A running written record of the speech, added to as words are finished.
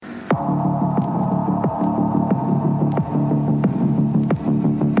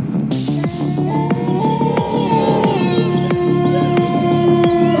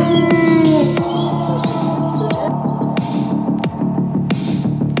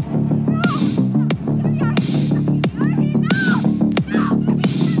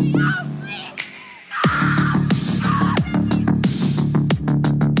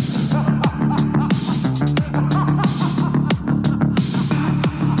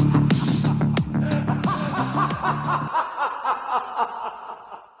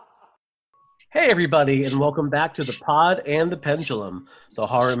Hey, everybody, and welcome back to the Pod and the Pendulum, the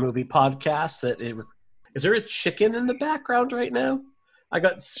horror movie podcast. Is there a chicken in the background right now? I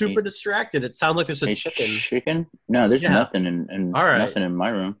got super distracted. It sounds like there's a chicken. Chicken? No, there's nothing in All right. nothing in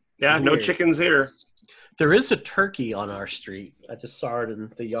my room. Yeah, Weird. No chickens here. There is a turkey on our street. I just saw it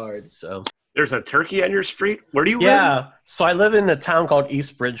in the yard. So There's a turkey on your street? Where do you live? Yeah, so I live in a town called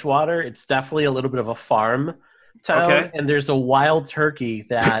East Bridgewater. It's definitely a little bit of a farm town, and there's a wild turkey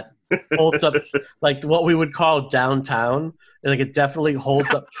that holds up like what we would call downtown. Like it definitely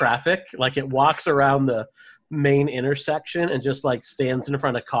holds up traffic. Like it walks around the main intersection and just like stands in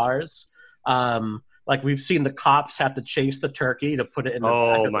front of cars. Like we've seen the cops have to chase the turkey to put it in the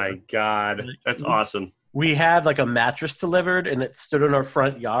Oh my God. That's awesome. We had like a mattress delivered and it stood in our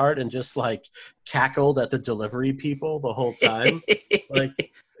front yard and just like cackled at the delivery people the whole time.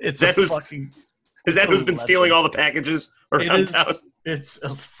 Like it's Is that who's been stealing all the packages around town? It's a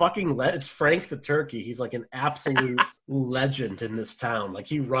fucking it's Frank the turkey. He's like an absolute legend in this town. Like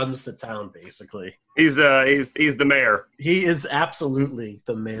he runs the town basically. He's the mayor. He is absolutely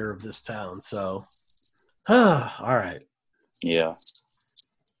the mayor of this town. So, all right. Yeah.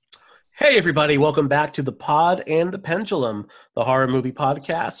 Hey everybody, welcome back to the Pod and the Pendulum, the horror movie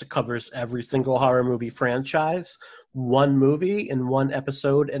podcast. It covers every single horror movie franchise, one movie in one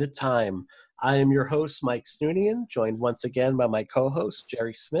episode at a time. I am your host, Mike Snoonian, joined once again by my co-host,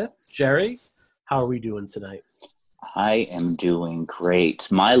 Jerry Smith. Jerry, how are we doing tonight? I am doing great.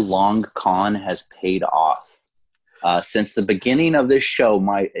 My long con has paid off. Since the beginning of this show,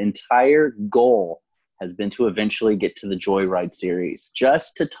 my entire goal has been to eventually get to the Joyride series,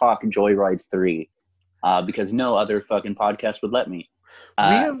 just to talk Joyride 3, because no other fucking podcast would let me. We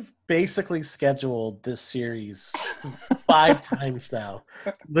have basically scheduled this series 5 times now.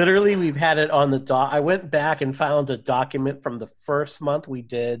 Literally, we've had it on the doc. I went back and found a document from the first month we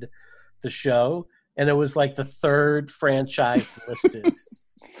did the show, and it was like the 3rd franchise listed.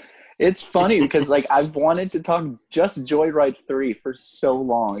 It's funny because like I've wanted to talk just Joyride 3 for so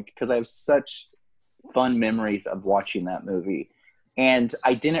long because I have such fun memories of watching that movie. And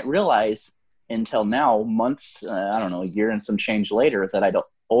I didn't realize until now, months, a year and some change later, that I don't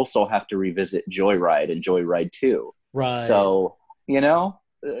also have to revisit Joyride and Joyride 2. Right. So,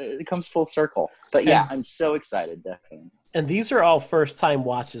 it comes full circle. But yeah, I'm so excited, definitely. And these are all first-time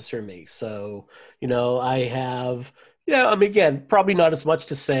watches for me. So, I have, again, probably not as much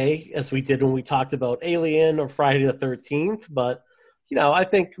to say as we did when we talked about Alien or Friday the 13th. But, I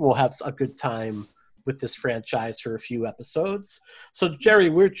think we'll have a good time with this franchise for a few episodes. So,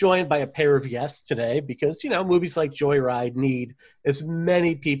 Jerry, we're joined by a pair of guests today because, movies like Joyride need as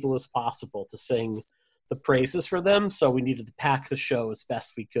many people as possible to sing the praises for them. So we needed to pack the show as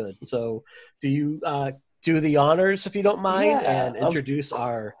best we could. So do you do the honors, if you don't mind, and introduce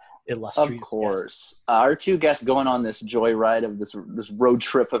our illustrious Of course. Guests. Our 2 guests going on this Joyride of this road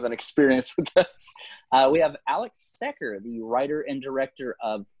trip of an experience with us. We have Alex Secker, the writer and director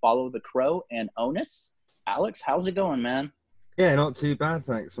of Follow the Crow and Onus. Alex, how's it going, man? Yeah, not too bad,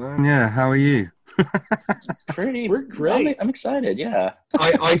 thanks, man. Yeah, how are you? We're great. I'm excited, yeah.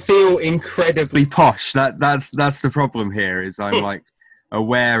 I feel incredibly posh. That's the problem here, is I'm like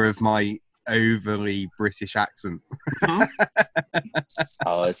aware of my overly British accent.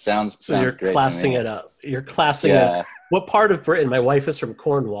 Oh, it sounds so you're great classing it up. You're classing it up. What part of Britain? My wife is from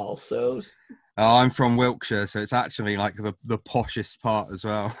Cornwall, so I'm from Wiltshire, so it's actually like the poshest part as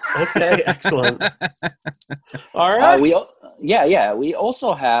well. Okay, excellent. All right. We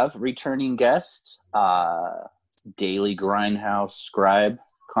also have returning guests, Daily Grindhouse scribe,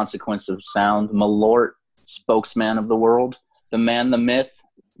 Consequence of Sound, Malort, spokesman of the world, the man, the myth,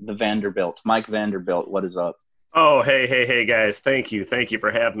 the Vanderbilt, Mike Vanderbilt. What is up? Oh, hey, guys. Thank you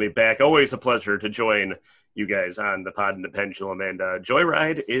for having me back. Always a pleasure to join you guys on the Pod and the Pendulum. And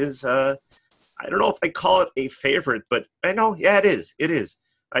Joyride is, I don't know if I call it a favorite, but I know, yeah, it is. It is.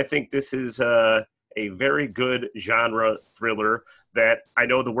 I think this is a very good genre thriller that I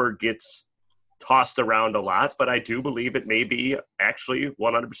know the word gets tossed around a lot, but I do believe it may be actually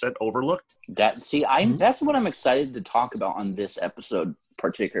 100% overlooked. That's what I'm excited to talk about on this episode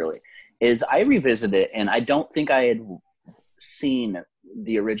particularly, is I revisit it, and I don't think I had seen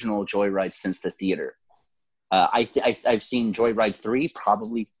the original Joyride since the theater. I've seen Joyride 3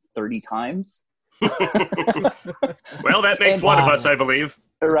 probably 30 times. Well, that makes one of us, I believe.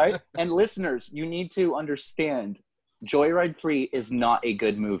 Right? And listeners, you need to understand, Joyride 3 is not a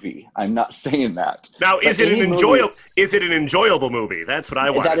good movie. I'm not saying that. Now, is it an enjoyable movie? That's what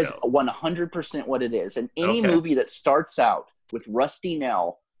I want to know. That is 100% what it is. And any movie that starts out with Rusty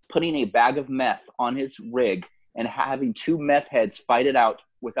Nell putting a bag of meth on his rig and having 2 meth heads fight it out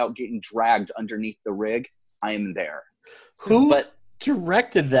without getting dragged underneath the rig, I am there. Who But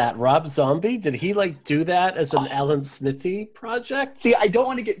directed that? Rob Zombie? Did he like do that as an Alan Smithy project? see, I don't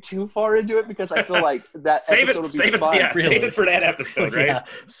want to get too far into it because I feel like that Save episode would be it, fun. yeah, Really. save it for that episode, right? Yeah,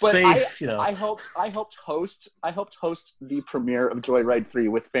 But safe, I helped host the premiere of Joyride 3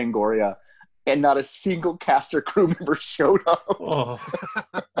 with Fangoria, and not a single cast or crew member showed up. Oh,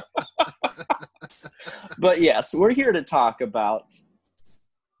 But yes, we're here to talk about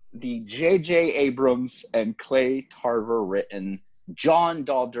the J.J. Abrams and Clay Tarver written, John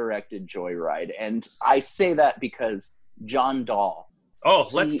Dahl directed Joyride. And I say that because John Dahl. Oh,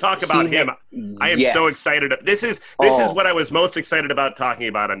 let's talk about him. I am so excited. This is what I was most excited about talking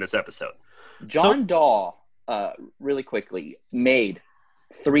about on this episode. John Dahl, really quickly, made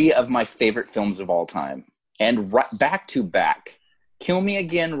 3 of my favorite films of all time. And back to back. Kill Me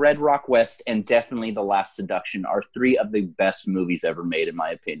Again, Red Rock West, and definitely The Last Seduction are 3 of the best movies ever made, in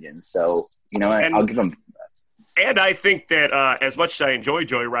my opinion. So, you know what? I'll give them. And I think that as much as I enjoy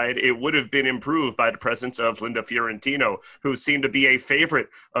Joyride, it would have been improved by the presence of Linda Fiorentino, who seemed to be a favorite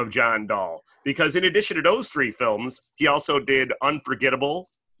of John Dahl. Because in addition to those 3 films, he also did Unforgettable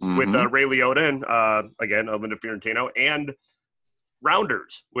with Ray Liotta and, again, Linda Fiorentino, and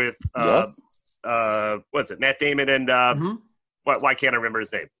Rounders with, what's it, Matt Damon and... Why can't I remember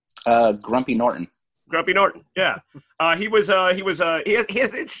his name? Grumpy Norton. Grumpy Norton, yeah. He has an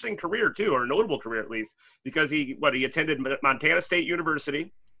interesting career too, or a notable career at least, because he attended Montana State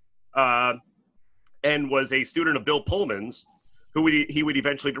University, and was a student of Bill Pullman's, who he would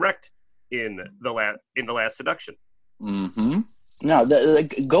eventually direct in the Last Seduction. Mm-hmm. No,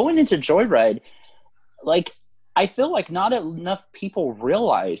 going into Joyride, like, I feel like not enough people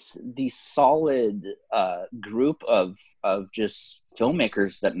realize the solid group of just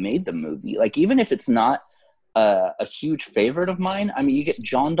filmmakers that made the movie. Like, even if it's not a huge favorite of mine, I mean, you get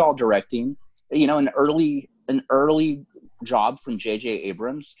John Dahl directing, you know, an early job from J.J.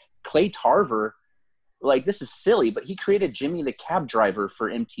 Abrams. Clay Tarver, like, this is silly, but he created Jimmy the Cab Driver for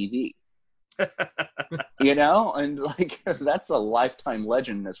MTV. You know, and like, that's a lifetime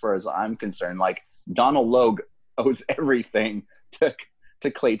legend as far as I'm concerned. Like, Donald Logue owes everything to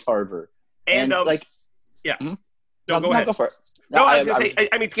Clay Tarver, and like, yeah. Mm-hmm. No, go ahead. Go for it. No, I was going to say,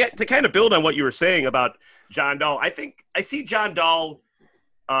 I mean, to kind of build on what you were saying about John Dahl, I think I see John Dahl.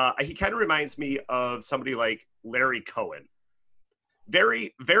 He kind of reminds me of somebody like Larry Cohen.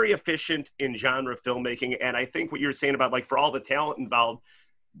 Very, very efficient in genre filmmaking, and I think what you're saying about, like, for all the talent involved,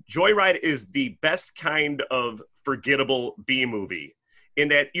 Joyride is the best kind of forgettable B movie, in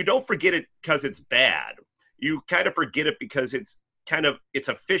that you don't forget it because it's bad. You kind of forget it because it's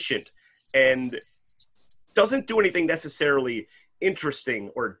efficient and doesn't do anything necessarily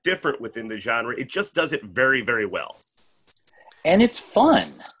interesting or different within the genre. It just does it very, very well. And it's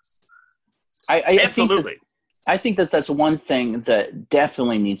fun. Absolutely. I think that that's one thing that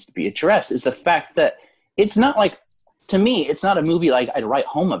definitely needs to be addressed, is the fact that it's not like, to me, it's not a movie like I'd write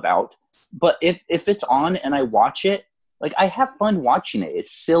home about, but if it's on and I watch it, like, I have fun watching it.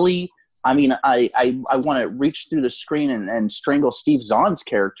 It's silly. I mean, I want to reach through the screen and strangle Steve Zahn's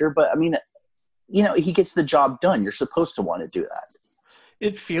character, but I mean, you know, he gets the job done. You're supposed to want to do that.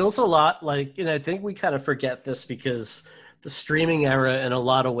 it feels a lot like, I think we kind of forget this because the streaming era in a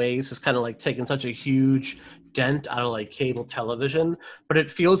lot of ways has kind of like taken such a huge dent out of like cable television, but it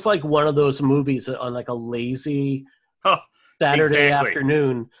feels like one of those movies that on like a lazy Saturday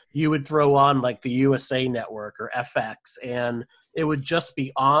afternoon, you would throw on like the USA Network or FX and it would just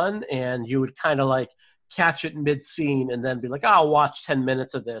be on and you would kind of like catch it mid-scene and then be like, oh, I'll watch 10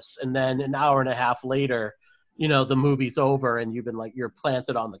 minutes of this. And then an hour and a half later, you know, the movie's over and you've been like, you're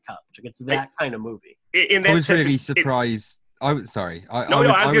planted on the couch. Like, it's that kind of movie. In that I was sense, really surprised. I was sorry. I was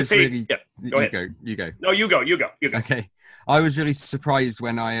going to say, really, yeah, go ahead. You go. No, you go. Okay. I was really surprised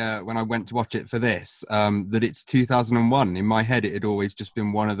when I went to watch it for this, that it's 2001. In my head, it had always just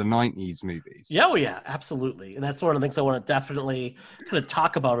been one of the 90s movies. Yeah, well, yeah, absolutely. And that's one of the things I want to definitely kind of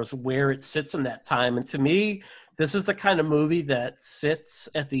talk about is where it sits in that time. And to me, this is the kind of movie that sits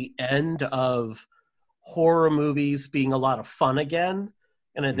at the end of horror movies being a lot of fun again.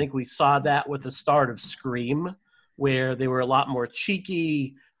 And I think we saw that with the start of Scream, where they were a lot more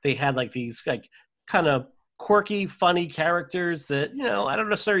cheeky. They had like these like kind of quirky, funny characters that, you know, I don't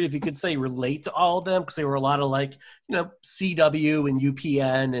necessarily, if you could say, relate to all of them, because they were a lot of like, you know, CW and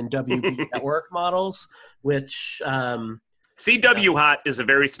UPN and WB network models, which CW hot is a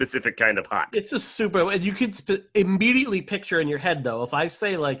very specific kind of hot. It's just super, and you could immediately picture in your head, though, if I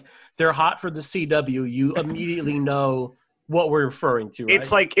say like they're hot for the CW, you immediately know what we're referring to, right?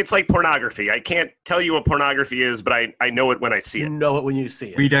 It's like pornography. I can't tell you what pornography is, but I know it when I see You it. know it when you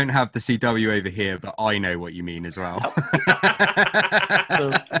see it. We don't have the CW over here, but I know what you mean as well.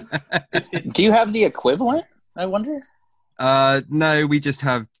 So, Do you have the equivalent, I wonder? No, we just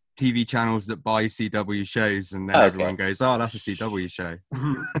have TV channels that buy CW shows, and then everyone goes, "Oh, that's a CW show."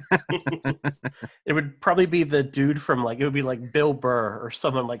 it would probably be the dude from it would be like Bill Burr or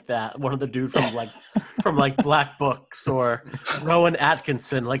someone like that. One of the dude from Black Books, or Rowan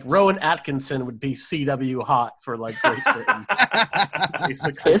Atkinson. Like Rowan Atkinson would be CW hot for Great Britain.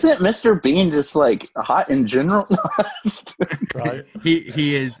 Isn't Mr. Bean just hot in general? Right.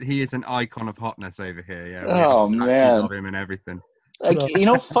 He is an icon of hotness over here. Yeah. Oh man, of him and everything.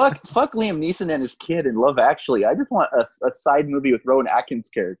 Fuck Liam Neeson and his kid in Love Actually. I just want a side movie with Rowan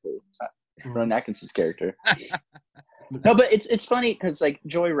Atkinson's character. No, but it's funny because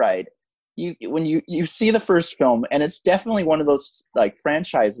Joyride, when you see the first film, and it's definitely one of those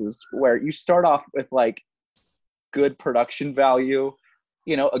franchises where you start off with good production value,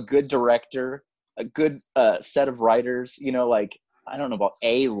 a good director, a good set of writers, I don't know about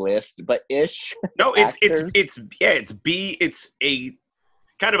A-list, but ish. No, it's a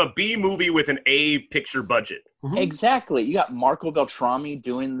kind of a B movie with an A picture budget. Mm-hmm. Exactly. You got Marco Beltrami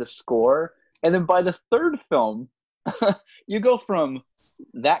doing the score, and then by the third film, you go from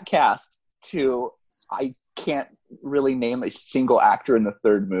that cast to I can't really name a single actor in the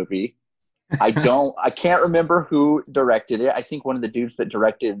third movie. I can't remember who directed it. I think one of the dudes that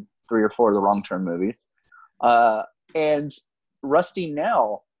directed 3 or 4 of the Wrong Turn movies. And Rusty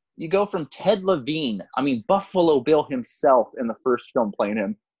Nell, you go from Ted Levine, Buffalo Bill himself in the first film playing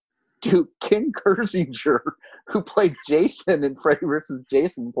him, to Ken Kersinger, who played Jason in Freddy vs.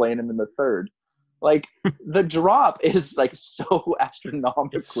 Jason, playing him in the third. The drop is so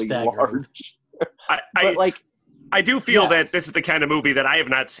astronomically large. I do feel that this is the kind of movie that I have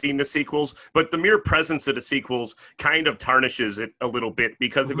not seen the sequels, but the mere presence of the sequels kind of tarnishes it a little bit,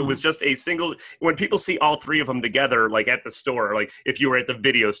 because if it was just a single, when people see all 3 of them together, at the store, if you were at the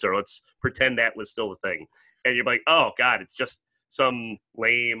video store, let's pretend that was still a thing, and you're like, oh God, it's just some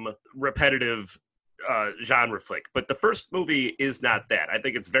lame, repetitive genre flick. But the first movie is not that. I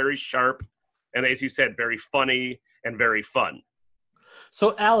think it's very sharp, and as you said, very funny and very fun.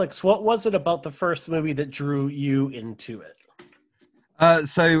 So, Alex, what was it about the first movie that drew you into it?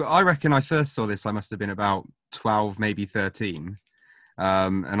 So I reckon I first saw this, I must have been about 12, maybe 13.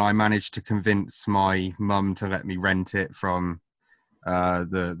 And I managed to convince my mum to let me rent it from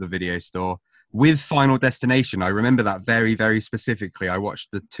the video store. With Final Destination, I remember that very, very specifically. I watched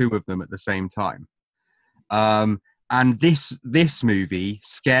the 2 of them at the same time. And this movie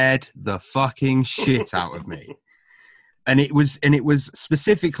scared the fucking shit out of me. And it was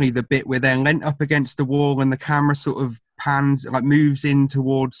specifically the bit where they're leant up against the wall and the camera sort of pans, moves in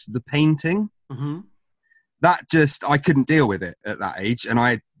towards the painting. Mm-hmm. That I couldn't deal with it at that age, and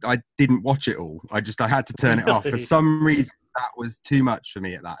I didn't watch it all. I had to turn it off. For some reason, that was too much for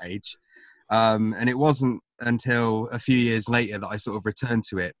me at that age. And it wasn't until a few years later that I sort of returned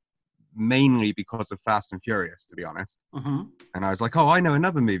to it, mainly because of Fast and Furious, to be honest. Mm-hmm. And I was like, oh, I know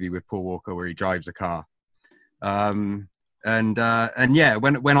another movie with Paul Walker where he drives a car. And yeah,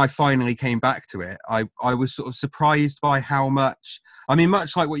 when I finally came back to it, I was sort of surprised by how much,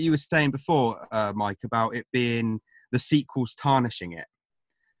 much like what you were saying before, Mike, about it being the sequels tarnishing it.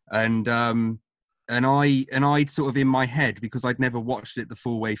 And I sort of in my head, because I'd never watched it the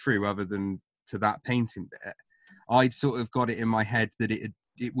full way through other than to that painting bit, I'd sort of got it in my head that it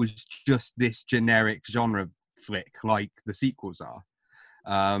was just this generic genre flick like the sequels are.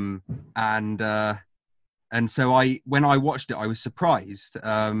 And so when I watched it, I was surprised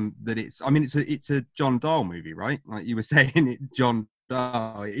that it's a John Dahl movie, right? Like you were saying, John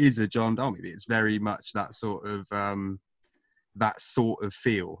Dahl, it is a John Dahl movie. It's very much that sort of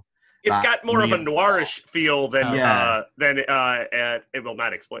feel. It's got more of a noirish feel than it will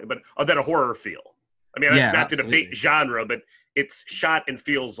not explain, but than a horror feel. Not to debate genre, but it's shot and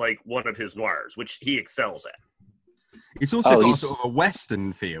feels like one of his noirs, which he excels at. It's also got sort of a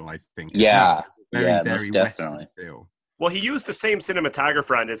Western feel, I think. Yeah. Very Western feel. Well, he used the same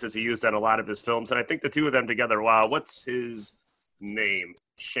cinematographer on this as he used on a lot of his films, and I think the 2 of them together, wow, what's his name?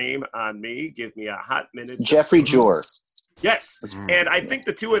 Shame on me. Give me a hot minute. Jeffrey Jor. Yes, and I think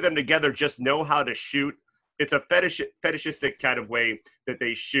the 2 of them together just know how to shoot. It's a fetishistic kind of way that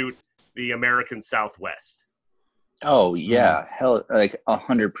they shoot the American Southwest. Oh, yeah. Hell,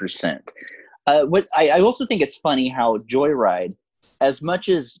 100%. What I also think it's funny how Joyride, as much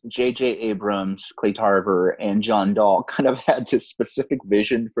as J.J. Abrams, Clay Tarver, and John Dahl kind of had this specific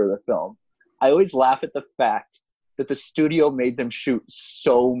vision for the film, I always laugh at the fact that the studio made them shoot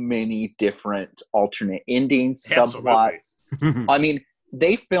so many different alternate endings, Absolutely. subplots. I mean,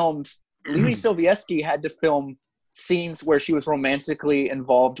 they filmed, Lily Sobieski had to film scenes where she was romantically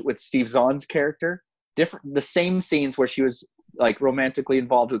involved with Steve Zahn's character, the same scenes where she was like romantically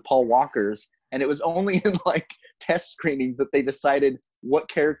involved with Paul Walker's, and it was only in like test screenings that they decided what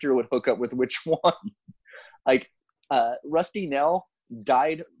character would hook up with which one. Like Rusty Nell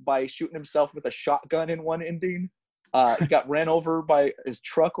died by shooting himself with a shotgun in one ending. He got ran over by his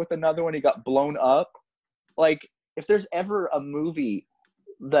truck with another one. He got blown up. Like, if there's ever a movie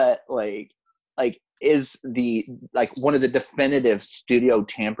that like is the like one of the definitive studio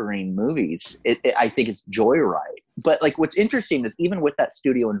tampering movies, I think it's Joyride. But like, what's interesting is even with that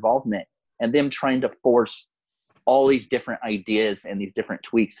studio involvement and them trying to force all these different ideas and these different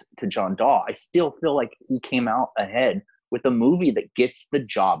tweaks to John Dahl, I still feel like he came out ahead with a movie that gets the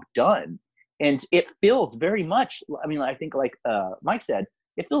job done. And it feels very much, I mean, I think like Mike said,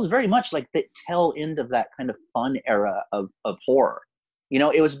 it feels very much like the tail end of that kind of fun era of horror. You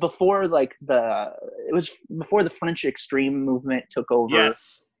know, it was before the French extreme movement took over.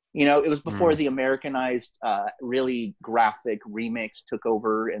 Yes. You know, it was before the Americanized, really graphic remix took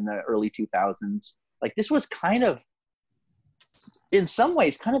over in the early 2000s. Like, this was kind of, in some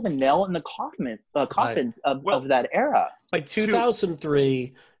ways, kind of the nail in the coffin of that era. By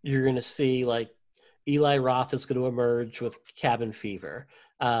 2003, you're going to see, like, Eli Roth is going to emerge with Cabin Fever.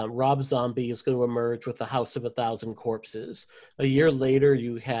 Rob Zombie is going to emerge with The House of a Thousand Corpses. A year later,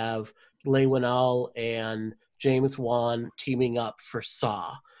 you have Leigh Whannell and James Wan teaming up for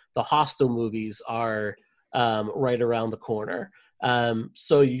Saw. The Hostel movies are right around the corner.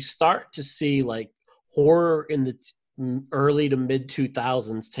 So you start to see like horror in the early to mid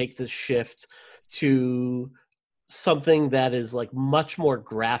 2000s take the shift to something that is like much more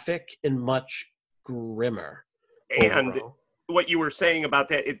graphic and much grimmer. And overall. What you were saying about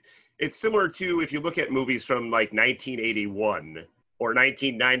that, it's similar to if you look at movies from like 1981 or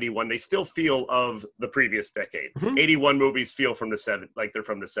 1991, they still feel of the previous decade. 81 movies feel from like they're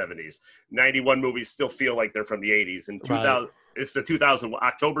from the 70s. 91 movies still feel like they're from the 80s. And 2000, it's the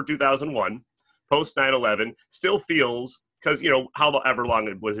October 2001, post 9/11, still feels, because, you know, however long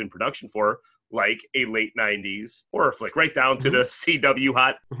it was in production for, like a late 90s horror flick, right down to the CW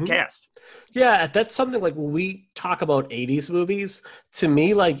hot cast. Yeah, that's something like when we talk about 80s movies, to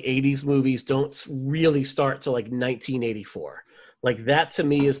me, like 80s movies don't really start to like 1984. Like that to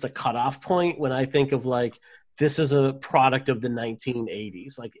me is the cutoff point when I think of like, this is a product of the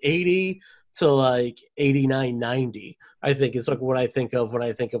 1980s, like 80 to like 89, 90, I think is like what I think of when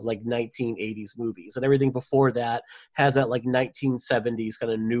I think of like 1980s movies, and everything before that has that like 1970s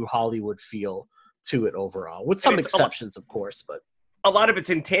kind of new Hollywood feel to it overall, with some exceptions, of course, but a lot of it's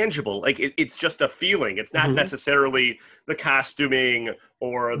intangible. Like it's just a feeling. It's not necessarily the costuming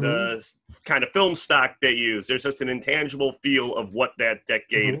or the kind of film stock they use. There's just an intangible feel of what that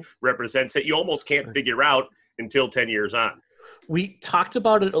decade represents that you almost can't figure out until 10 years on. We talked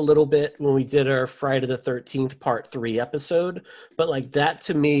about it a little bit when we did our Friday the 13th Part 3 episode, but like that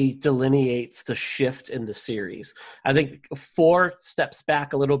to me delineates the shift in the series. I think 4 steps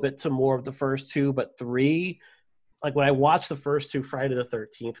back a little bit to more of the first 2, but 3, like when I watched the first 2 Friday the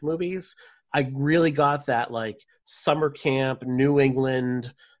 13th movies, I really got that like summer camp, New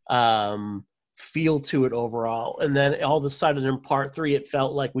England feel to it overall. And then all of a sudden in Part 3, it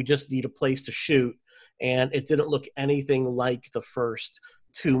felt like we just need a place to shoot. And it didn't look anything like the first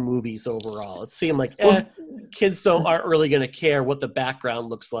 2 movies overall. It seemed like kids aren't really going to care what the background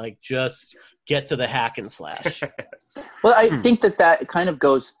looks like. Just get to the hack and slash. Well, I think that kind of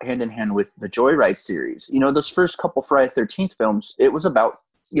goes hand in hand with the Joyride series. You know, those first couple Friday the 13th films, it was about,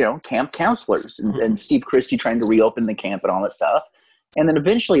 you know, camp counselors and Steve Christie trying to reopen the camp and all that stuff. And then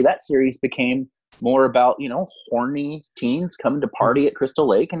eventually that series became more about, you know, horny teens coming to party at Crystal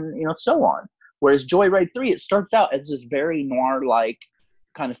Lake and, you know, so on. Whereas Joyride 3, it starts out as this very noir-like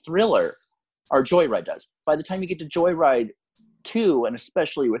kind of thriller, or Joyride does. By the time you get to Joyride 2, and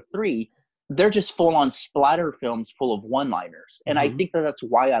especially with 3, they're just full-on splatter films full of one-liners. And I think that's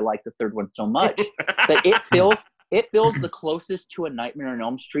why I like the third one so much. That it feels the closest to a Nightmare on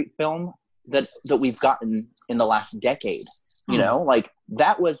Elm Street film that we've gotten in the last decade. You know, like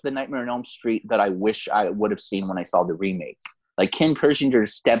that was the Nightmare on Elm Street that I wish I would have seen when I saw the remake. Like Ken Kirchinger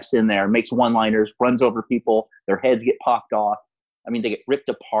steps in there, makes one-liners, runs over people, their heads get popped off. I mean, they get ripped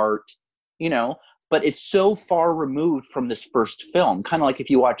apart, you know, but it's so far removed from this first film. Kind of like if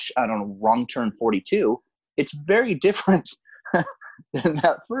you watch, I don't know, Wrong Turn 42, it's very different than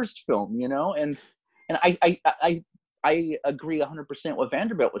that first film, you know? And I agree 100% what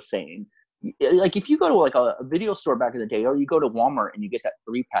Vanderbilt was saying. like if you go to like a video store back in the day, or you go to Walmart and you get that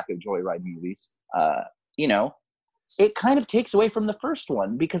 3-pack of Joyride movies, you know, it kind of takes away from the first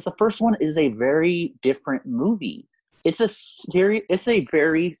one, because the first one is a very different movie. It's a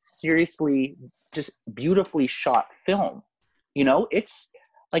very seriously, just beautifully shot film. You know, it's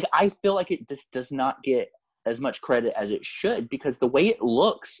like, I feel like it just does not get as much credit as it should, because the way it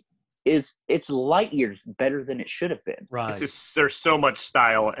looks it's light years better than it should have been. Right. There's so much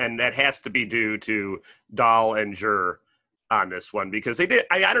style, and that has to be due to Dahl and Jur on this one, because they did.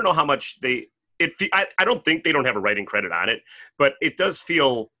 I don't know how much I don't think they don't have a writing credit on it, but it does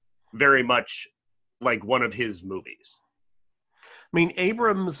feel very much like one of his movies. I mean,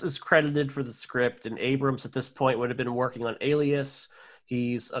 Abrams is credited for the script, and Abrams at this point would have been working on Alias.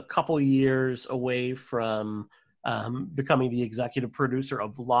 He's a couple years away from becoming the executive producer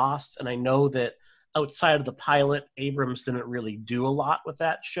of Lost. And I know that outside of the pilot, Abrams didn't really do a lot with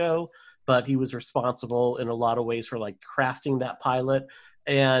that show, but he was responsible in a lot of ways for like crafting that pilot.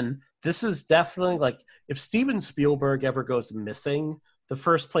 And this is definitely like, if Steven Spielberg ever goes missing, the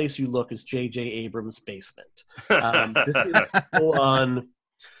first place you look is J.J. Abrams' basement. This is full on.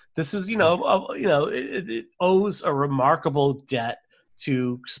 This is, it owes a remarkable debt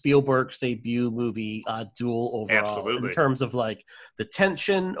to Spielberg's debut movie, Duel, overall. Absolutely. In terms of like the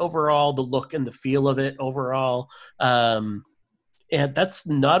tension overall, the look and the feel of it overall. And that's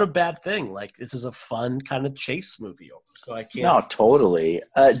not a bad thing. Like, this is a fun kind of chase movie. So I can't. No, totally.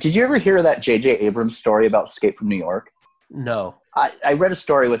 Did you ever hear that J.J. Abrams story about Escape from New York? No. I read a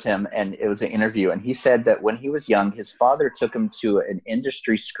story with him, and it was an interview, and he said that when he was young, his father took him to an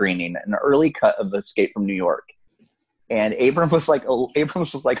industry screening, an early cut of Escape from New York. And Abrams was like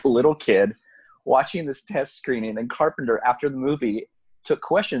a little kid watching this test screening, and Carpenter, after the movie, took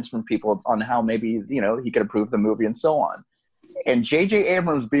questions from people on how maybe, he could improve the movie and so on. And J.J.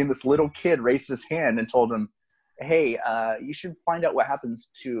 Abrams, being this little kid, raised his hand and told him, hey, you should find out what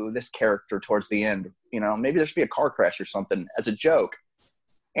happens to this character towards the end. Maybe there should be a car crash or something, as a joke.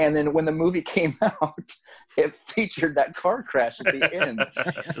 And then when the movie came out, it featured that car crash at the end.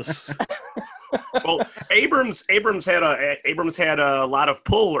 Jesus. Well, Abrams had a lot of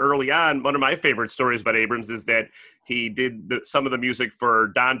pull early on. One of my favorite stories about Abrams is that he did some of the music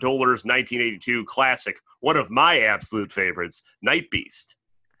for Don Dohler's 1982 classic, one of my absolute favorites, Night Beast.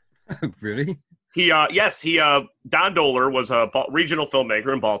 Really? Don Dohler was a regional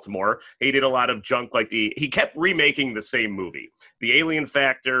filmmaker in Baltimore. He did a lot of junk he kept remaking the same movie. The Alien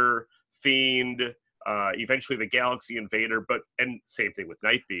Factor, Fiend, eventually the Galaxy Invader, and same thing with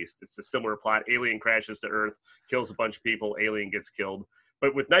Night Beast. It's a similar plot. Alien crashes to Earth, kills a bunch of people, alien gets killed.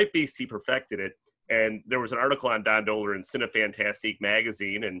 But with Night Beast, he perfected it. And there was an article on Don Dohler in Cinefantastique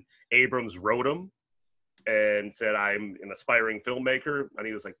magazine, and Abrams wrote him and said, I'm an aspiring filmmaker. And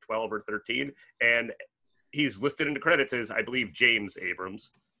he was like 12 or 13. And he's listed in the credits as, I believe, James Abrams,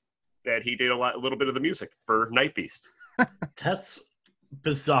 that he did a little bit of the music for Night Beast. That's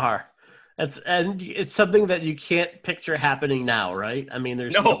bizarre. It's something that you can't picture happening now, right? I mean,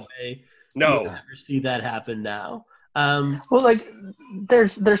 there's no way you'll ever see that happen now. Well, like,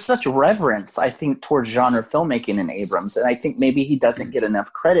 there's such reverence, I think, towards genre filmmaking in Abrams, and I think maybe he doesn't get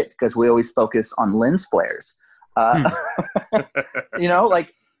enough credit because we always focus on lens flares.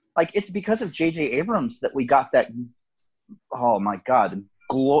 Like it's because of J.J. Abrams that we got that. Oh my God,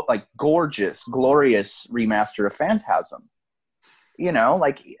 gorgeous, glorious remaster of Phantasm.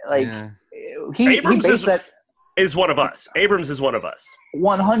 Abrams is one of us. Abrams is one of us.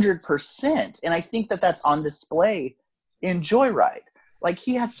 100%. And I think that's on display in Joyride. Like,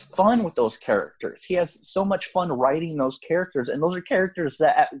 he has fun with those characters. He has so much fun writing those characters. And those are characters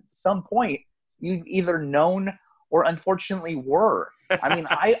that at some point you've either known or unfortunately were. I mean,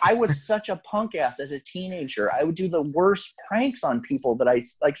 I was such a punk ass as a teenager. I would do the worst pranks on people that I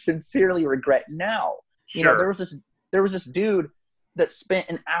sincerely regret now. Sure. There was this dude that spent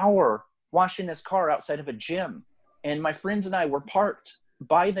an hour washing his car outside of a gym. And my friends and I were parked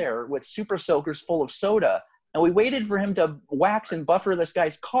by there with super soakers full of soda. And we waited for him to wax and buffer this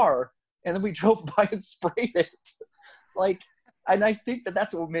guy's car. And then we drove by and sprayed it. And I think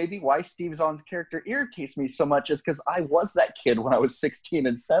that's maybe why Steve Zahn's character irritates me so much. It's because I was that kid when I was 16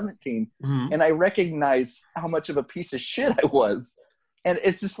 and 17. Mm-hmm. And I recognize how much of a piece of shit I was. And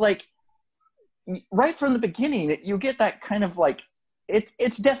it's just like, right from the beginning, you get that kind of like,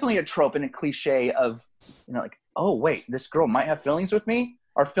 it's definitely a trope and a cliche of, oh, wait, this girl might have feelings for me.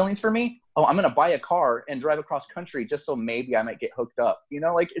 Oh, I'm going to buy a car and drive across country just so maybe I might get hooked up.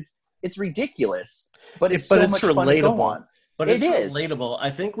 It's ridiculous, but it's so much fun to go on. But it's relatable. I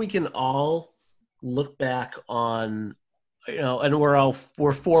think we can all look back on and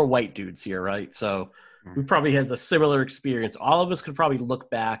we're four white dudes here, right? So we probably had a similar experience. All of us could probably look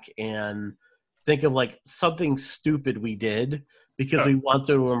back and think of like something stupid we did because we wanted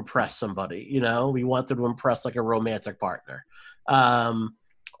to impress somebody, we wanted to impress like a romantic partner.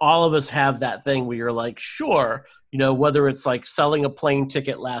 All of us have that thing where you're like, sure, whether it's like selling a plane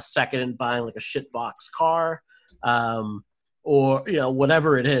ticket last second and buying like a shitbox car, or,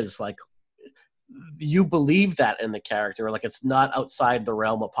 whatever it is, like you believe that in the character, like it's not outside the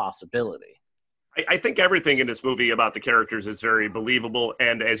realm of possibility. I think everything in this movie about the characters is very believable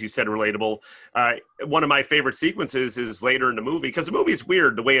and, as you said, relatable. One of my favorite sequences is later in the movie, because the movie is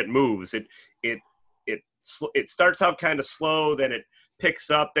weird the way it moves. It starts out kind of slow, then it picks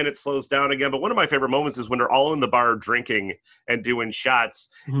up, then it slows down again. But one of my favorite moments is when they're all in the bar drinking and doing shots.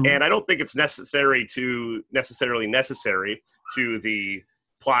 Mm-hmm. And I don't think it's necessarily necessary to the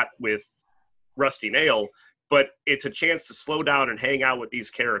plot with Rusty Nail, but it's a chance to slow down and hang out with these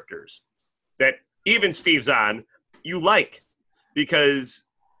characters that even Steve Zahn you like, because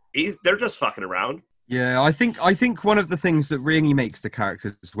they're just fucking around. Yeah, I think one of the things that really makes the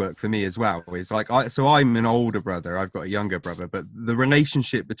characters work for me as well is like, I'm an older brother, I've got a younger brother, but the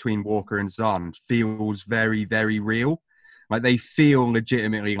relationship between Walker and Zahn feels very, very real. Like they feel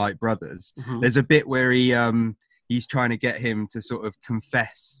legitimately like brothers. Mm-hmm. There's a bit where he's trying to get him to sort of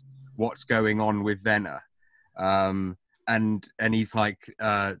confess what's going on with Venner. And he's like,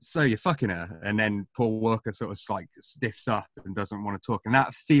 so you're fucking her. And then Paul Walker sort of like stiffs up and doesn't want to talk. And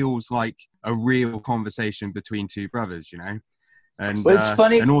that feels like a real conversation between two brothers, And well, it's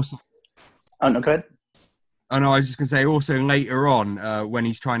funny. And also, oh, no, go ahead. Oh, no, I was just going to say also later on, when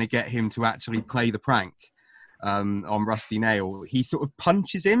he's trying to get him to actually play the prank on Rusty Nail, he sort of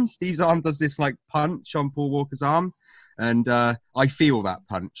punches him. Steve Zahn does this like punch on Paul Walker's arm. And I feel that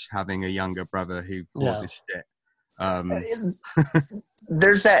punch having a younger brother who causes shit.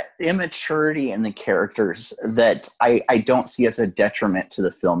 There's that immaturity in the characters that I don't see as a detriment to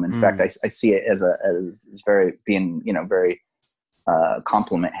the film. In fact, I see it as very being, very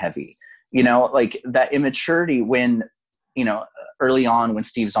compliment heavy. Like that immaturity when, early on when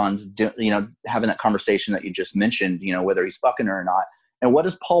Steve Zahn's having that conversation that you just mentioned, whether he's fucking her or not. And what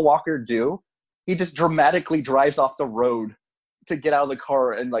does Paul Walker do? He just dramatically drives off the road to get out of the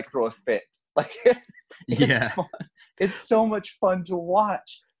car and like throw a fit. Like, it's so much fun to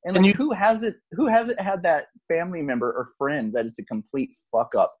watch. And like, who hasn't had that family member or friend that it's a complete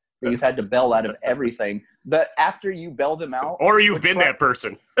fuck up that you've had to bail out of everything, that after you bail them out, or you've been that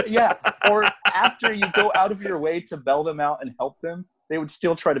person. Yeah. Or after you go out of your way to bail them out and help them, they would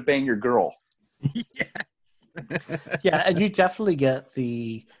still try to bang your girl. Yeah. And you definitely get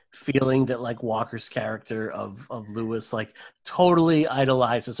the feeling that like Walker's character of Lewis like totally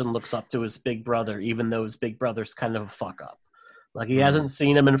idolizes and looks up to his big brother, even though his big brother's kind of a fuck up. Like he hasn't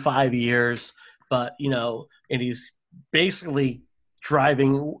seen him in 5 years, but and he's basically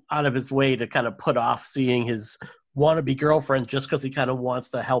driving out of his way to kind of put off seeing his wannabe girlfriend just because he kind of wants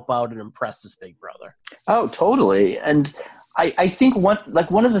to help out and impress his big brother. Oh, totally. And I think one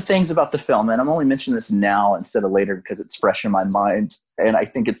of the things about the film, and I'm only mentioning this now instead of later because it's fresh in my mind, and I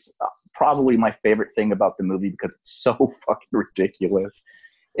think it's probably my favorite thing about the movie because it's so fucking ridiculous,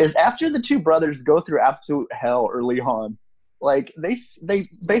 is after the two brothers go through absolute hell early on, like they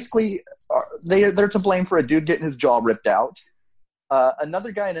basically they're to blame for a dude getting his jaw ripped out.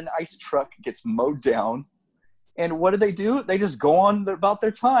 Another guy in an ice truck gets mowed down. And what do? They just go on about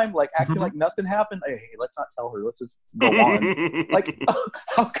their time, like acting like nothing happened. Hey, let's not tell her. Let's just go on. Like,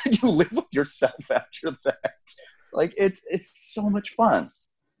 how could you live with yourself after that? Like, it's so much fun.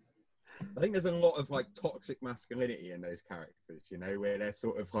 I think there's a lot of like toxic masculinity in those characters, where they're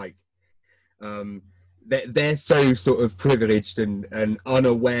sort of like, they're so sort of privileged and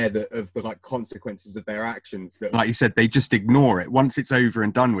unaware of the like consequences of their actions that, like you said, they just ignore it. Once it's over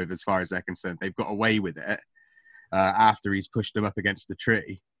and done with, as far as they're concerned, they've got away with it. After he's pushed them up against the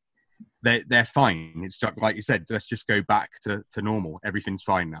tree, they're fine. It's like you said, let's just go back to normal. Everything's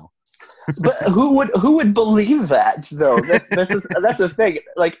fine now. But who would believe that though? That's the thing.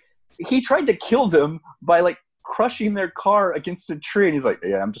 Like he tried to kill them by like crushing their car against a tree, and he's like,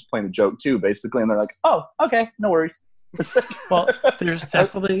 "Yeah, I'm just playing a joke too," basically. And they're like, "Oh, okay, no worries." Well, there's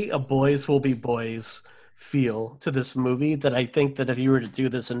definitely a boys will be boys feel to this movie that I think that if you were to do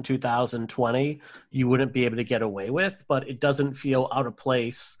this in 2020, you wouldn't be able to get away with, but it doesn't feel out of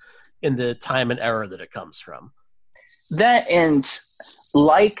place in the time and era that it comes from. That and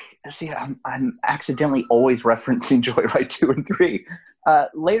I'm accidentally always referencing Joyride 2 and 3.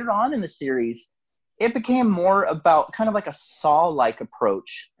 Later on in the series, it became more about kind of like a Saw-like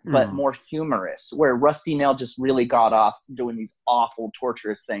approach, but more humorous, where Rusty Nail just really got off doing these awful,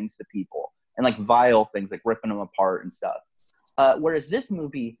 torturous things to people and like vile things, like ripping them apart and stuff. Whereas this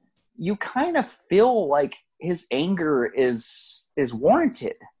movie, you kind of feel like his anger is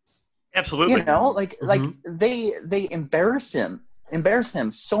warranted. Absolutely. You know, like they embarrass him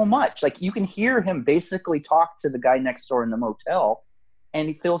so much. Like you can hear him basically talk to the guy next door in the motel, and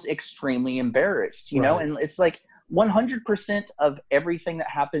he feels extremely embarrassed, you know? And it's like 100% of everything that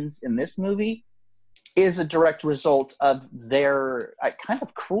happens in this movie is a direct result of their kind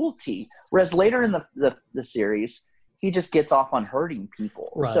of cruelty. Whereas later in the series, he just gets off on hurting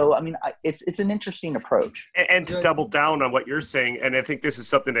people. Right. So, I mean, it's an interesting approach. And to double down on what you're saying, and I think this is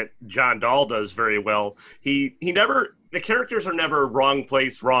something that John Dahl does very well, the characters are never wrong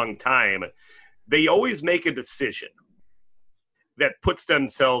place, wrong time. They always make a decision that puts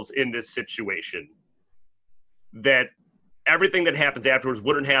themselves in this situation, that everything that happens afterwards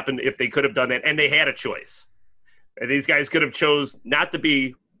wouldn't happen if they could have done that, and they had a choice. And these guys could have chose not to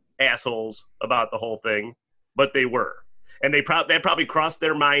be assholes about the whole thing, but they were. And that probably crossed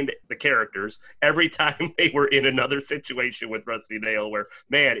their mind, the characters, every time they were in another situation with Rusty Nail where,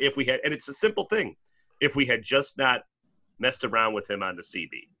 man, if we had, and it's a simple thing, if we had just not messed around with him on the CB.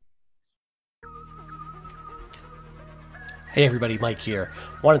 Hey everybody, Mike here.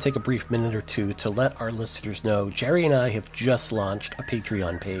 I want to take a brief minute or two to let our listeners know Jerry and I have just launched a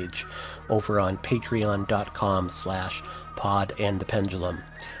Patreon page over on patreon.com/podandthependulum.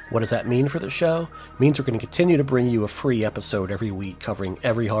 What does that mean for the show? It means we're going to continue to bring you a free episode every week covering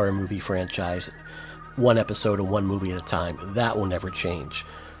every horror movie franchise, one episode and one movie at a time. That will never change.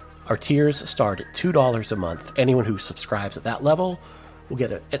 Our tiers start at $2 a month. Anyone who subscribes at that level will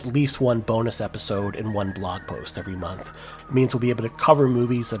get at least one bonus episode and one blog post every month. It means we'll be able to cover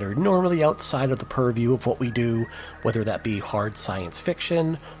movies that are normally outside of the purview of what we do, whether that be hard science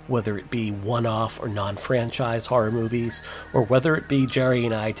fiction, whether it be one-off or non-franchise horror movies, or whether it be Jerry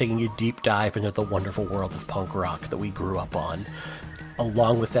and I taking a deep dive into the wonderful world of punk rock that we grew up on.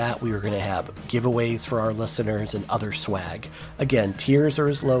 Along with that, we are going to have giveaways for our listeners and other swag. Again, tiers are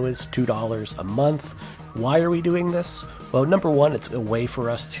as low as $2 a month. Why are we doing this? Well, number one, it's a way for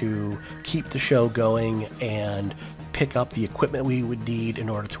us to keep the show going and pick up the equipment we would need in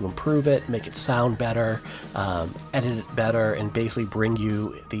order to improve it, make it sound better, edit it better, and basically bring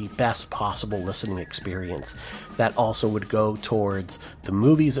you the best possible listening experience. That also would go towards the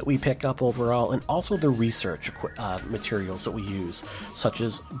movies that we pick up overall, and also the research materials that we use, such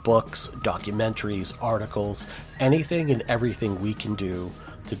as books, documentaries, articles, anything and everything we can do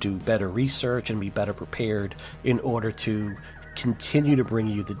to do better research and be better prepared in order to continue to bring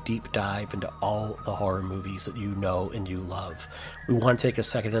you the deep dive into all the horror movies that you know and you love. We want to take a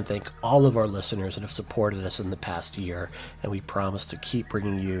second and thank all of our listeners that have supported us in the past year, and we promise to keep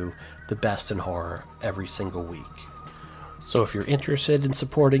bringing you the best in horror every single week. So if you're interested in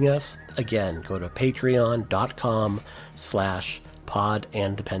supporting us, again, go to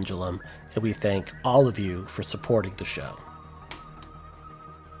patreon.com/podandthependulum, and we thank all of you for supporting the show.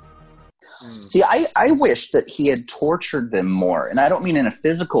 See, I wish that he had tortured them more, and I don't mean in a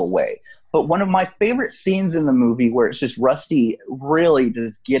physical way, but one of my favorite scenes in the movie where it's just Rusty really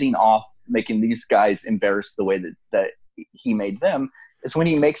just getting off making these guys embarrassed the way that he made them is when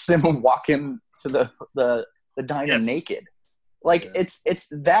he makes them walk into the diner naked. Like, it's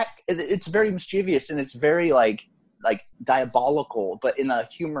very mischievous, and it's very like diabolical, but in a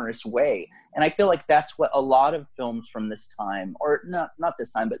humorous way. And I feel like that's what a lot of films from this time, or not this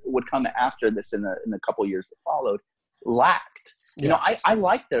time, but would come after this in the couple years that followed, lacked. You know, I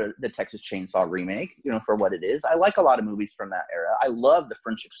like the Texas Chainsaw remake, you know, for what it is. I like a lot of movies from that era. I love the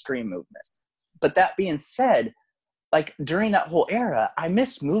French Extreme movement. But that being said, like during that whole era, I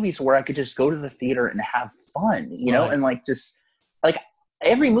missed movies where I could just go to the theater and have fun, you know, and like just like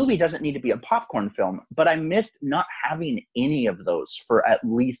every movie doesn't need to be a popcorn film, but I missed not having any of those for at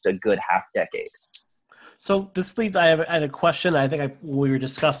least a good half decade. So this leads, I had a question. I think we were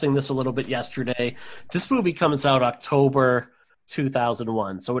discussing this a little bit yesterday. This movie comes out October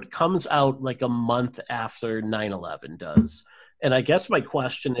 2001. So it comes out like a month after 9/11 does. And I guess my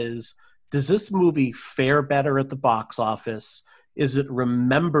question is, does this movie fare better at the box office? Is it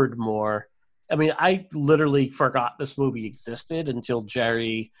remembered more? I mean, I literally forgot this movie existed until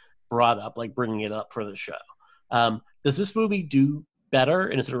Jerry brought up, like, bringing it up for the show. Does this movie do better,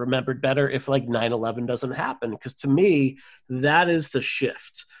 and is it remembered better if, like, 9/11 doesn't happen? Because to me, that is the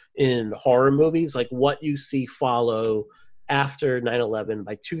shift in horror movies, like what you see follow after 9/11.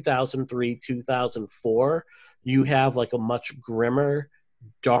 By 2003, 2004, you have, like, a much grimmer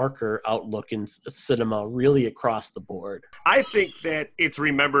darker outlook in cinema, really across the board. I think that it's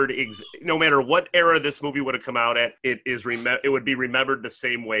remembered no matter what era this movie would have come out at. It would be remembered the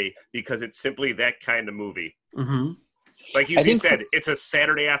same way because it's simply that kind of movie. Mm-hmm. Like you said, it's a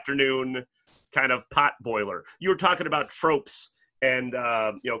Saturday afternoon kind of pot boiler. You were talking about tropes and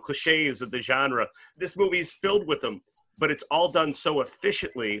cliches of the genre. This movie's filled with them, but it's all done so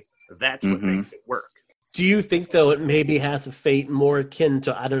efficiently. That's what makes it work. Do you think, though, it maybe has a fate more akin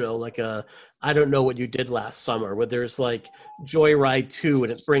to, I don't know, I don't know what you did last summer, where there's like Joyride 2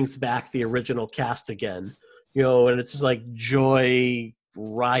 and it brings back the original cast again, and it's just like Joy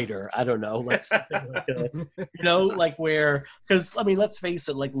Rider. I don't know, like something like where, because, I mean, let's face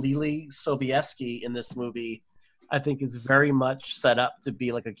it, like Lily Sobieski in this movie, I think is very much set up to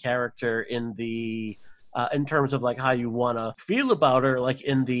be like a character in the, in terms of like how you want to feel about her, like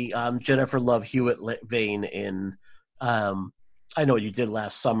in the Jennifer Love Hewitt vein in I Know What You Did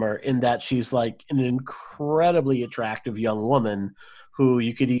Last Summer, in that she's like an incredibly attractive young woman who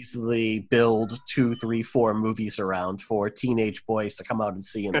you could easily build 2, 3, 4 movies around for teenage boys to come out and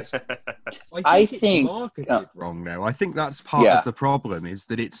see in this. I think it's marketed wrong though. I think that's part of the problem, is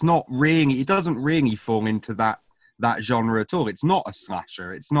that it doesn't really fall into that genre at all. It's not a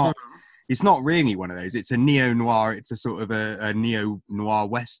slasher. It's not really one of those. It's a neo-noir. It's a sort of a neo-noir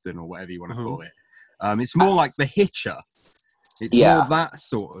western, or whatever you want to call it. It's more like The Hitcher. It's more that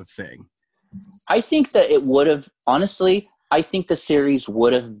sort of thing. I think that it would have, honestly, I think the series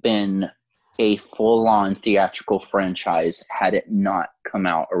would have been a full-on theatrical franchise had it not come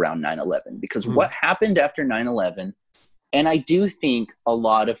out around 9/11. Because what happened after 9/11, and I do think a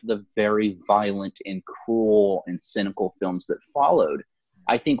lot of the very violent and cruel and cynical films that followed,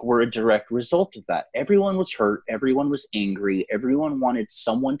 I think were a direct result of that. Everyone was hurt. Everyone was angry. Everyone wanted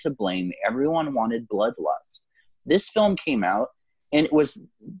someone to blame. Everyone wanted bloodlust. This film came out, and it was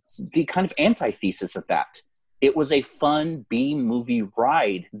the kind of antithesis of that. It was a fun B-movie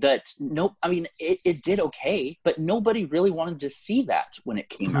ride that, it did okay, but nobody really wanted to see that when it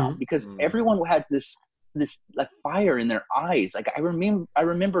came out, because everyone had this like fire in their eyes. Like I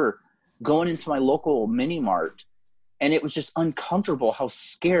remember going into my local mini mart, and it was just uncomfortable how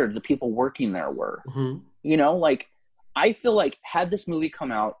scared the people working there were. Like I feel like had this movie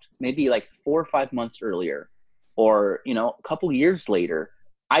come out maybe like 4 or 5 months earlier, or, a couple years later,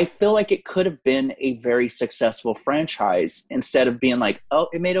 I feel like it could have been a very successful franchise, instead of being like, oh,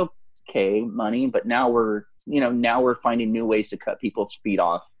 it made okay money, but now we're finding new ways to cut people's feet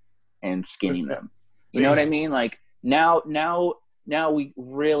off and skinning them. You know what I mean? Like now we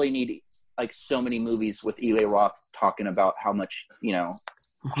really need like so many movies with Eli Roth talking about how much,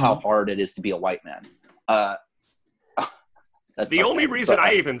 how hard it is to be a white man. The only reason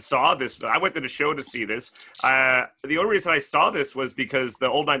I even saw this, I went to the show to see this. The only reason I saw this was because the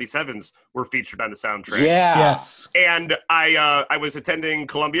old 97s were featured on the soundtrack. Yeah. Yes. And I was attending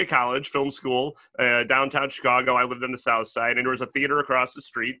Columbia College Film School, downtown Chicago. I lived on the South Side, and there was a theater across the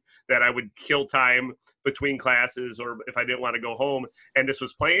street that I would kill time between classes, or if I didn't want to go home. And this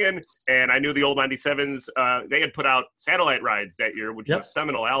was playing, and I knew the old 97s. They had put out Satellite Rides that year, which is a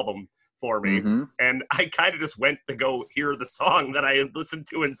seminal album for me, and I kind of just went to go hear the song that I had listened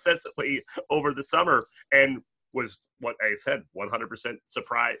to incessantly over the summer, and was, what I said, 100%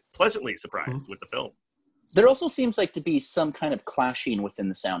 pleasantly surprised with the film. There also seems like to be some kind of clashing within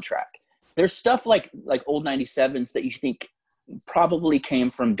the soundtrack. There's stuff like old 97s that you think probably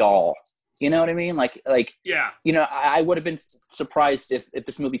came from Doll. You know what I mean? I would have been surprised if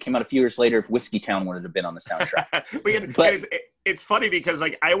this movie came out a few years later, if Whiskey Town would have been on the soundtrack. But it's funny because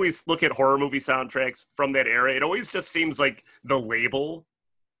like I always look at horror movie soundtracks from that era. It always just seems like the label,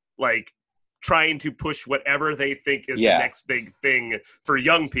 like trying to push whatever they think is the next big thing for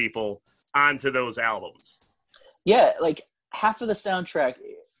young people onto those albums. Yeah, like half of the soundtrack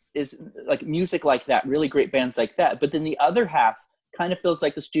is like music like that, really great bands like that. But then the other half kind of feels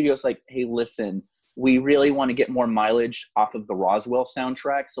like the studio's like, hey, listen, we really want to get more mileage off of the Roswell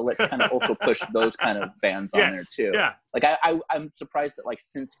soundtrack, so let's kind of also push those kind of bands on there too. Yeah. Like I'm surprised that like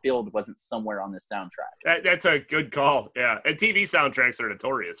Sincefield wasn't somewhere on the soundtrack. That's a good call. Yeah, and TV soundtracks are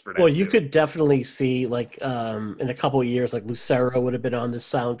notorious for that. Well, you could definitely see like in a couple of years, like Lucero would have been on the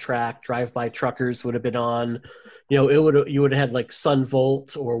soundtrack. Drive By Truckers would have been on. You would have had like Sun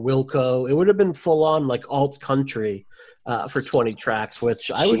Volt or Wilco. It would have been full on like alt country. For 20 tracks,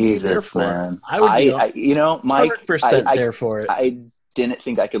 which I would be there for. Man. I would be Mike, 100% there for it. didn't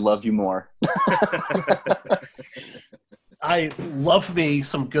think I could love you more. I love me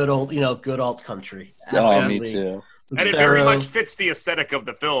some good old, good old country. Oh, me too. And it very much fits the aesthetic of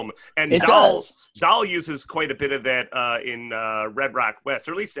the film. And It Dahl uses quite a bit of that in Red Rock West,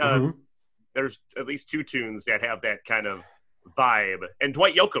 or at least there's at least 2 tunes that have that kind of vibe. And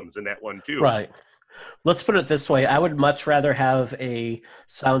Dwight Yoakam's in that one too. Right. Let's put it this way. I would much rather have a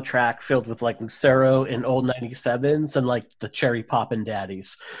soundtrack filled with like Lucero and old 97s and like the Cherry Poppin'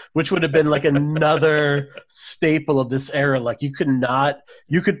 Daddies, which would have been like another staple of this era. Like you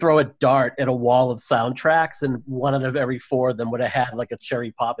could throw a dart at a wall of soundtracks and one out of every 4 of them would have had like a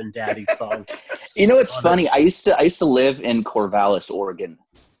Cherry Poppin' Daddy song. It's funny. I used to live in Corvallis, Oregon.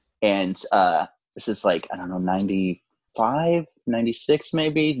 And this is like, I don't know, 95, 96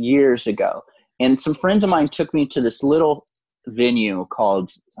 maybe, years ago. And some friends of mine took me to this little venue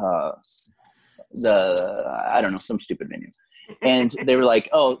called some stupid venue. And they were like,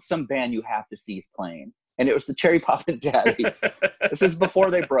 oh, some band you have to see is playing. And it was the Cherry Poppin' Daddies. This is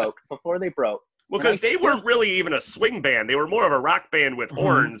before they broke. Well, because they weren't really even a swing band. They were more of a rock band with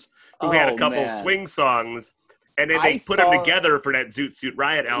horns who had a couple swing songs. And then they put them together for that Zoot Suit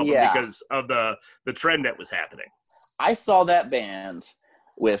Riot album because of the trend that was happening. I saw that band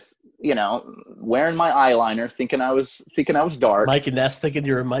with, wearing my eyeliner, thinking I was dark. Mike Ness thinking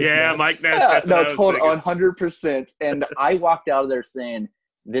you were Mike Ness. Yeah, Mike Ness. Yeah, no, told 100%. And I walked out of there saying,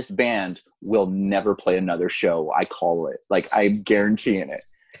 this band will never play another show. I call it. Like, I'm guaranteeing it.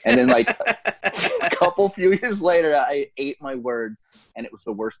 And then, like, a few years later, I ate my words, and it was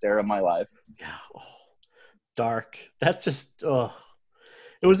the worst era of my life. Yeah. Oh, dark. That's just,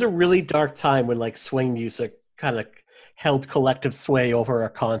 it was a really dark time when, like, swing music kind of held collective sway over our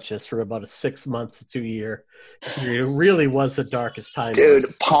conscious for about a 6 months to 2 year. It really was the darkest time. Dude,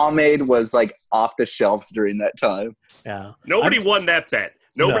 Pomade was like off the shelves during that time. Yeah. Nobody won that bet.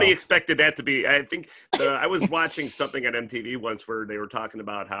 Nobody expected that to be. I think I was watching something on MTV once where they were talking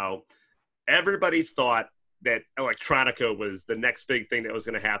about how everybody thought that electronica was the next big thing that was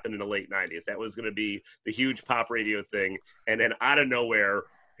going to happen in the late 90s. That was going to be the huge pop radio thing. And then out of nowhere,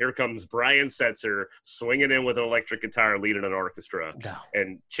 here comes Brian Setzer swinging in with an electric guitar, leading an orchestra,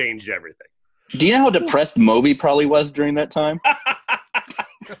 and changed everything. Do you know how depressed Moby probably was during that time?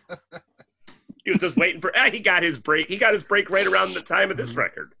 He was just waiting for. He got his break. He got his break right around the time of this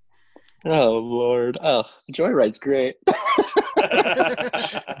record. Oh Lord! Oh, Joyride's great.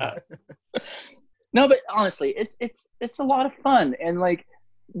 No, but honestly, it's a lot of fun, and like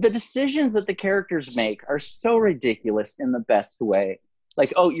the decisions that the characters make are so ridiculous in the best way.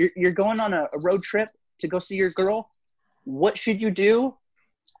 Like, oh, you're going on a road trip to go see your girl. What should you do?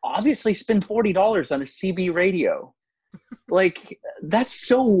 Obviously, spend $40 on a CB radio. Like, that's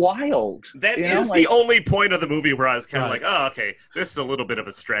so wild. That is the only point of the movie where I was kind of like, oh, okay, this is a little bit of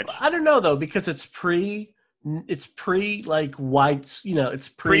a stretch. I don't know though, because it's pre like wide, it's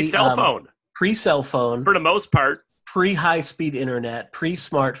pre-cell phone. Pre-cell phone. For the most part. Pre-high-speed internet,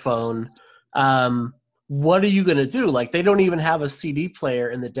 pre-smartphone. What are you going to do? Like, they don't even have a CD player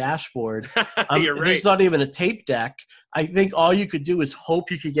in the dashboard. You're right. There's not even a tape deck. I think all you could do is hope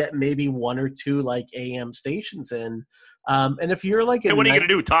you could get maybe 1 or 2 like AM stations in. And if you're like, and what are you going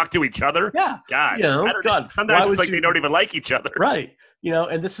to do? Talk to each other? Yeah. God. God. Sometimes it's like they don't even like each other. Right.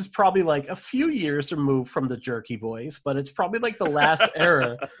 And this is probably like a few years removed from the Jerky Boys, but it's probably like the last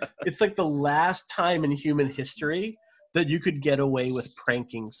era. It's like the last time in human history that you could get away with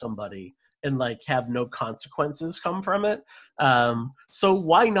pranking somebody and like have no consequences come from it. So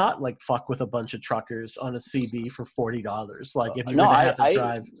why not like fuck with a bunch of truckers on a CB for $40? Like if you're gonna have to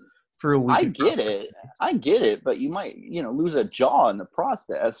drive for a week. I get it, but you might, lose a jaw in the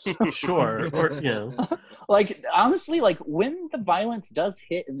process. Sure. Or like honestly, like when the violence does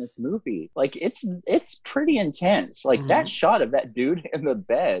hit in this movie, like it's pretty intense. Like that shot of that dude in the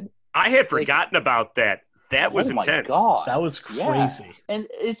bed. I had forgotten about that. That was intense. My God. That was crazy. Yeah. And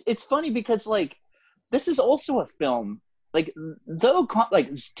it's funny because like this is also a film. Like though like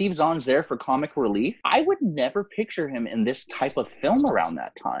Steve Zahn's there for comic relief, I would never picture him in this type of film around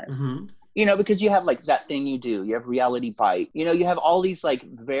that time. Mm-hmm. Because you have like That Thing You Do, you have Reality Bite, you have all these like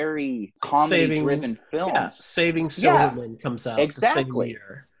very comedy driven films. Yeah, Saving Silverman comes out exactly. The same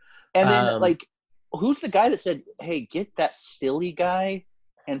year. And then like who's the guy that said, hey, get that silly guy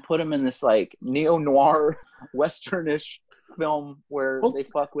and put him in this like neo-noir westernish film where they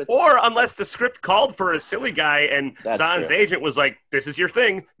fuck with, or unless the script called for a silly guy and Zahn's agent was like, this is your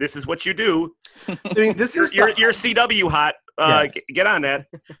thing, this is what you do. I mean, this is you're CW hot. Get on that.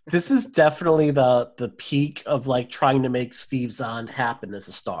 This is definitely the peak of like trying to make Steve Zahn happen as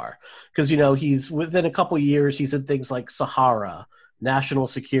a star, because he's within a couple years he's in things like Sahara, National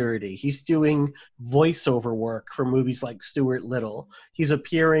Security. He's doing voiceover work for movies like Stuart Little. He's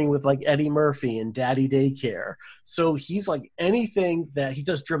appearing with like Eddie Murphy in Daddy Daycare. So he's like anything that he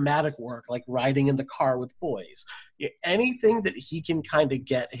does dramatic work, like riding in the car with boys. Anything that he can kind of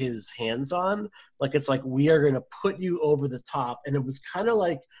get his hands on, like it's like we are going to put you over the top. And it was kind of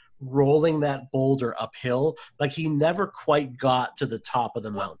like rolling that boulder uphill. Like he never quite got to the top of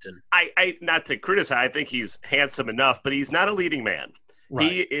the mountain. I not to criticize, I think he's handsome enough, but he's not a leading man.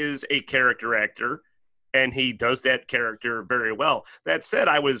 Right. He is a character actor, and he does that character very well. That said,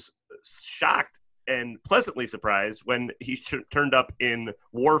 I was shocked and pleasantly surprised when he turned up in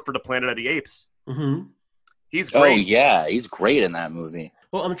War for the Planet of the Apes. Mm-hmm. He's great. Oh yeah, he's great in that movie.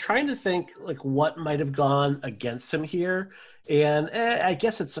 Well, I'm trying to think like what might have gone against him here, and I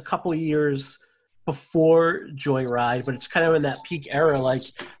guess it's a couple of years before Joyride, but it's kind of in that peak era. Like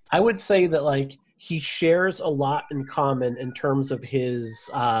I would say that like he shares a lot in common in terms of his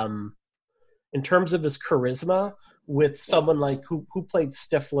charisma with someone like who played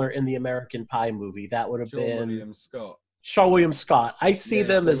Stifler in the American Pie movie. That would have been William Scott. Sean William Scott. I see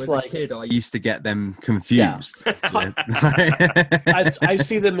them as like a kid. I used to get them confused. Yeah. I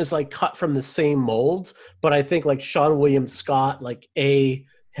see them as like cut from the same mold, but I think like Sean William Scott, like A,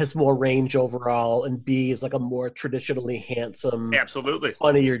 has more range overall, and B is like a more traditionally handsome, absolutely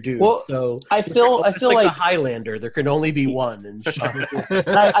funnier dude. Well, so I feel like a Highlander. There can only be one, and Sean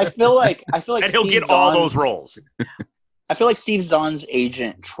I feel like and he'll Steve get all Zahn's- those roles. I feel like Steve Zahn's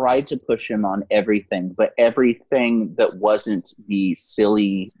agent tried to push him on everything, but everything that wasn't the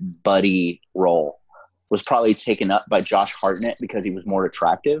silly buddy role was probably taken up by Josh Hartnett because he was more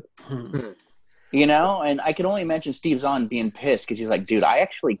attractive. You know, and I can only imagine Steve Zahn being pissed because he's like, dude, I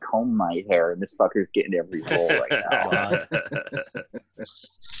actually comb my hair and this fucker's getting every role right now.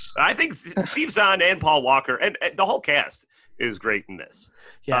 I think Steve Zahn and Paul Walker and the whole cast is great in this.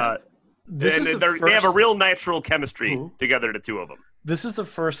 Yeah. This and is they have a real natural chemistry together, the two of them. This is the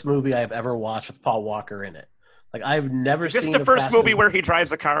first movie I've ever watched with Paul Walker in it. Like I've never Is this seen the first Fast movie and- where he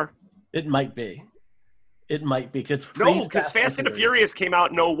drives a car? It might be. It might be. Cause No, because Fast and the Furious came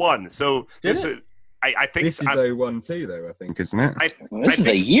out in 01. So Did this it? I think This is 01 too, though, I think, isn't it? This is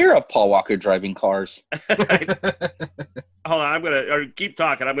the year of Paul Walker driving cars. Hold on, I'm gonna keep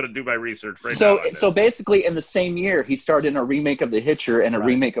talking. I'm gonna do my research right now. So, on this. so basically, in the same year, he starred in a remake of The Hitcher and a Right.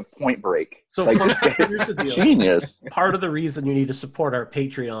 remake of Point Break. So Like, here's this the guy's deal. genius. Part of the reason you need to support our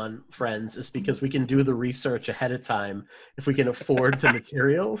Patreon friends is because we can do the research ahead of time if we can afford the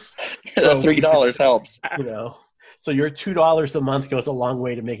materials. So, $3 helps. you know, so your $2 a month goes a long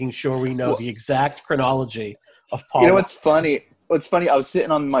way to making sure we know the exact chronology of Paul. You know what's funny? What's funny? I was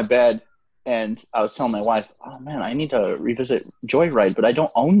sitting on my bed and I was telling my wife, "Oh man, I need to revisit Joyride, but I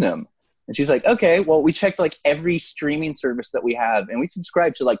don't own them." And she's like, "Okay, well, we checked like every streaming service that we have, and we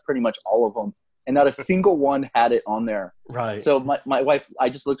subscribed to like pretty much all of them, and not a single one had it on there." Right. So my wife, I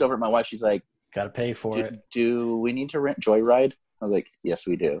just looked over at my wife. She's like, Got to pay for it. Do we need to rent Joyride?" I was like, "Yes,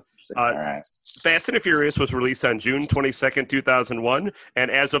 we do." She's like, "All right." Fast and the Furious was released on June 22nd, 2001,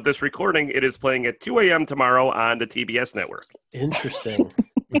 and as of this recording, it is playing at 2 a.m. tomorrow on the TBS network. Interesting.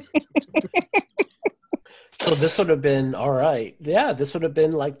 So this would have been all right. Yeah, this would have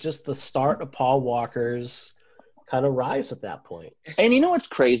been like just the start of Paul Walker's kind of rise at that point. And you know what's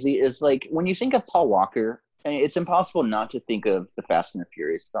crazy is like when you think of Paul Walker, it's impossible not to think of the Fast and the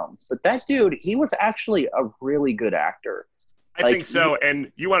Furious films. But that dude, he was actually a really good actor. I Like, think so,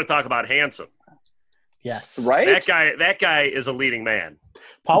 and you want to talk about handsome. Yes. Right? That guy is a leading man.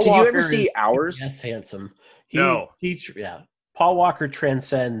 Paul Did you Walker ever see is, Hours? That's handsome. No. Yeah. Paul Walker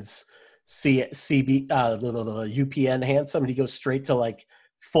transcends UPN handsome. He goes straight to like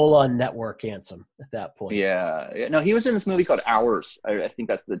full on network handsome at that point. Yeah. No, he was in this movie called Hours. I think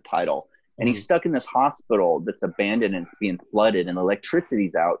that's the title. And he's stuck in this hospital that's abandoned and it's being flooded and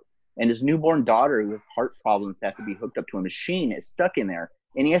electricity's out. And his newborn daughter with heart problems has to be hooked up to a machine is stuck in there.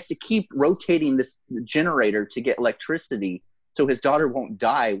 And he has to keep rotating this generator to get electricity so his daughter won't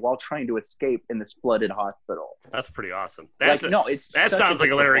die while trying to escape in this flooded hospital. That's pretty awesome. That Sounds like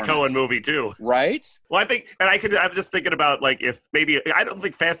a Larry Cohen movie too. Right? Well, I think, and I'm just thinking about like if maybe I don't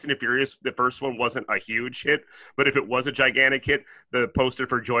think Fast and the Furious, the first one wasn't a huge hit, but if it was a gigantic hit, the poster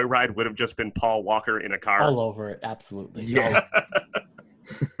for Joyride would have just been Paul Walker in a car. All over it, absolutely. Yeah.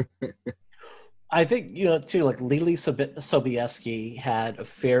 I think, too, like Lily Sobieski had a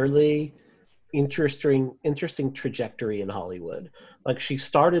fairly interesting trajectory in Hollywood. Like she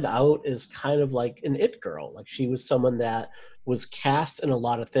started out as kind of like an it girl. Like she was someone that was cast in a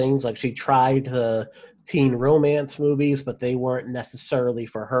lot of things. Like she tried the teen romance movies, but they weren't necessarily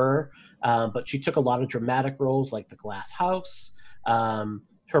for her. But she took a lot of dramatic roles like The Glass House.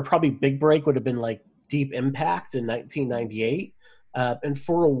 Her probably big break would have been like Deep Impact in 1998. And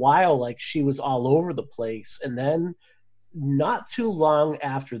for a while, like she was all over the place. And then not too long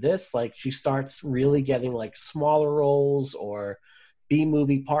after this, like she starts really getting like smaller roles or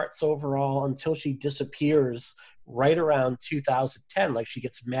B-movie parts overall until she disappears right around 2010. Like she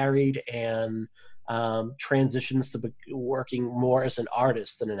gets married and transitions to working more as an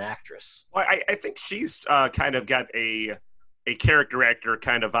artist than an actress. Well, I think she's kind of got a character actor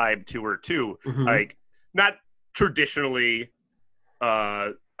kind of vibe to her too. Mhm. Like not traditionally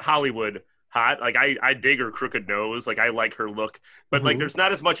Hollywood hot. Like I dig her crooked nose. Like I like her look, but like Mhm. there's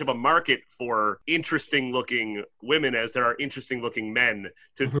not as much of a market for interesting looking women as there are interesting looking men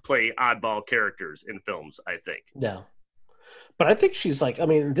to play oddball characters in films, I think. No. But I think she's like, I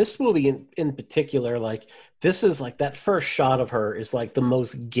mean, this movie in particular, like, this is like that first shot of her is like the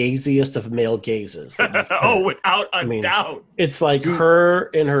most gaziest of male gazes. that you can- Oh, without a I mean, doubt. It's like her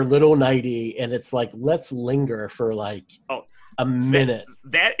in her little nightie, and it's like, let's linger for like a minute.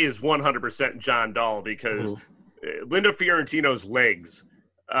 That is 100% John Dahl because Mhm. Linda Fiorentino's legs,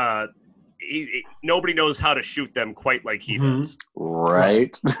 nobody knows how to shoot them quite like he Mhm. does.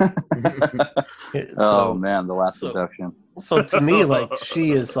 Right. So, Man, The Last so- Seduction. so to me, like,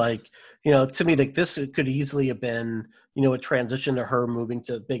 she is like, you know, to me, like, this could easily have been, you know, a transition to her moving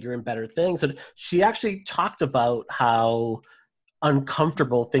to bigger and better things. And she actually talked about how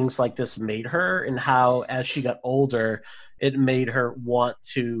uncomfortable things like this made her, and how as she got older, it made her want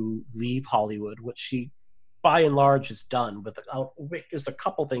to leave Hollywood, which she by and large has done. With there's a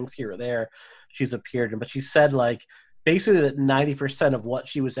couple things here or there she's appeared in, but she said like basically that 90% of what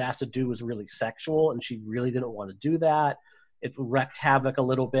she was asked to do was really sexual, and she really didn't want to do that. It wreaked havoc a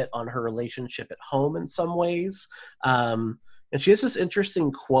little bit on her relationship at home in some ways. And she has this interesting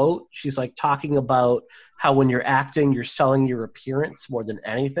quote. She's like talking about how when you're acting, you're selling your appearance more than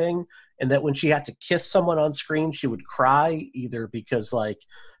anything. And that when she had to kiss someone on screen, she would cry either because like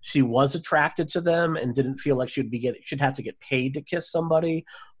she was attracted to them and didn't feel like she'd have to get paid to kiss somebody,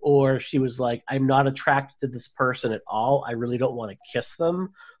 or she was like, I'm not attracted to this person at all. I really don't want to kiss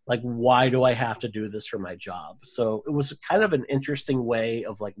them. Like, why do I have to do this for my job? So it was kind of an interesting way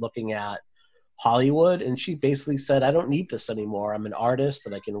of like looking at Hollywood. And she basically said, I don't need this anymore. I'm an artist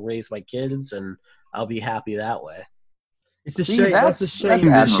and I can raise my kids and I'll be happy that way. It's a See, shame. That's a that's shame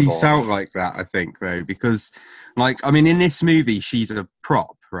that she admirable. felt like that. I think though, because, like, I mean, in this movie, she's a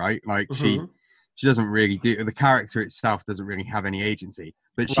prop, right? Like, Mhm. she doesn't really do the character itself. Doesn't really have any agency,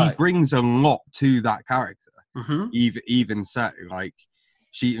 but she Right. brings a lot to that character. Mhm. Even so, like,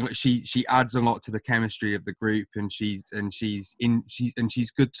 she adds a lot to the chemistry of the group, and she's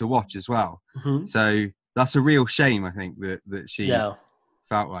good to watch as well. Mhm. So that's a real shame. I think that she Yeah.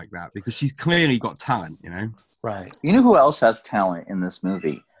 felt like that because she's clearly got talent, you know. Right. You know who else has talent in this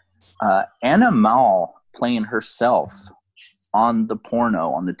movie? Anna Mall playing herself on the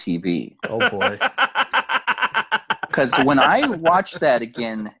porno on the TV. Oh boy. Because when I watched that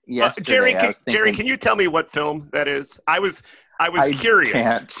again yesterday, I was thinking, Jerry, can you tell me what film that is? I was I curious.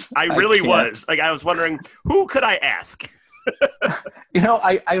 can't. I really can't. was. Like, I was wondering, who could I ask? You know,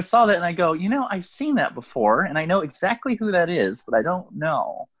 I saw that and I go, you know, I've seen that before, and I know exactly who that is, but I don't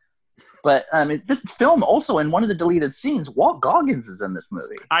know. But this film also, in one of the deleted scenes, Walt Goggins is in this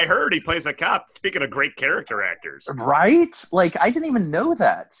movie. I heard he plays a cop. Speaking of great character actors. Right? Like, I didn't even know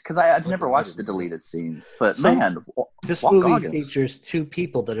that because I've never watched the deleted scenes. But So, man, This Walt movie Goggins. features two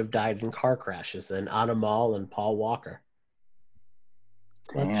people that have died in car crashes, then Anna Mall and Paul Walker.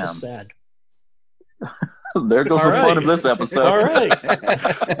 That's just sad. There goes All the fun right. of this episode. All right.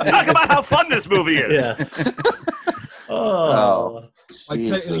 Talk about how fun this movie is. Yes. Oh. I'd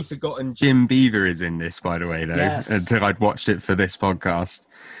Jesus. totally forgotten Jim Beaver is in this, by the way, though, Yes. until I'd watched it for this podcast.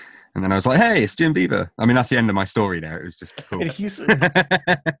 And then I was like, hey, it's Jim Beaver. I mean, that's the end of my story there. It was just cool. And he's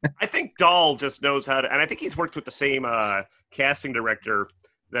I think Dahl just knows how to, and I think he's worked with the same casting director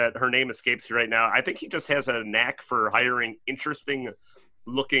that her name escapes me right now. I think he just has a knack for hiring interesting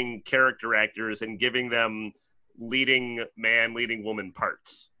looking character actors and giving them leading man, leading woman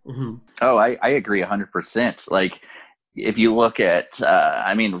parts. Mhm. Oh, I agree 100%. Like, if you look at,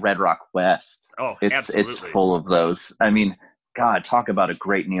 Red Rock West, Oh, it's absolutely. full of those. I mean, God, talk about a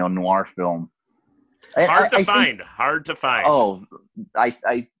great neo-noir film. And Hard to I find. think- Hard to find. Oh, I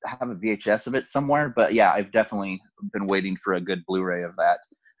have a VHS of it somewhere, but yeah, I've definitely been waiting for a good Blu-ray of that.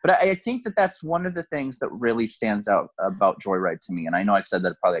 But I think that that's one of the things that really stands out about Joyride to me. And I know I've said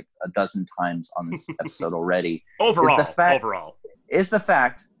that probably like a dozen times on this episode already. overall, overall. Is the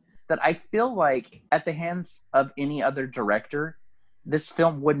fact that I feel like at the hands of any other director, this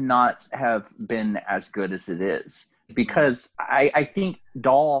film would not have been as good as it is. because I think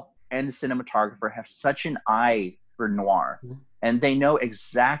Dahl and the cinematographer have such an eye for noir, and they know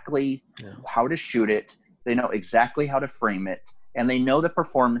exactly how to shoot it. They know exactly how to frame it, and they know the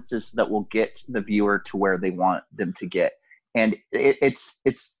performances that will get the viewer to where they want them to get. And it's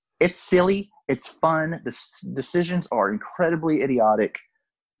silly, it's fun. The decisions are incredibly idiotic,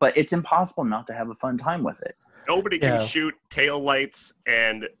 but it's impossible not to have a fun time with it. Nobody can shoot tail lights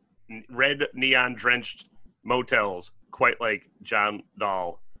and red neon drenched motels quite like John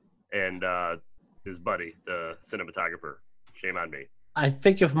Dahl and his buddy, the cinematographer. Shame on me. I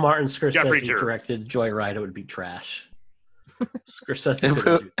think if Martin Scorsese directed Joyride, it would be trash.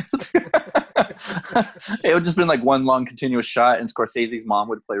 Scorsese it would just been like one long continuous shot, and Scorsese's mom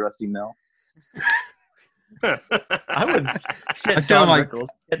would play Rusty Mill. I would. I feel like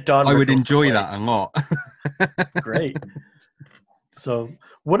I would enjoy that a lot. Great. So,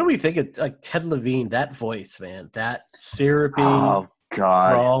 what do we think of like Ted Levine? That voice, man, that syrupy. Oh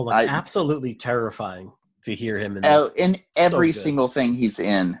God, absolutely terrifying to hear him in every single thing he's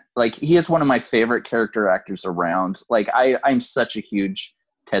in. Like, he is one of my favorite character actors around. Like, I'm such a huge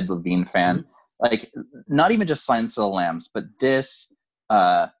Ted Levine fan. Mm-hmm. Like, not even just Silence of the Lambs, but this.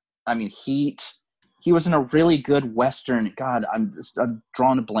 Heat. He was in a really good Western. God, I'm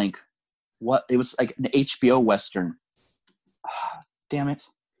drawing a blank. What? It was like an HBO Western. Damn it.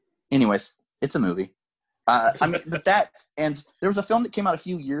 Anyways, it's a movie. But that, and there was a film that came out a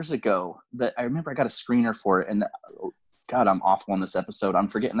few years ago that I remember I got a screener for it, and God, I'm awful on this episode. I'm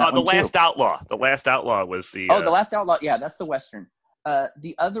forgetting that one The Last Outlaw. The Last Outlaw was the... The Last Outlaw. Yeah, that's the Western.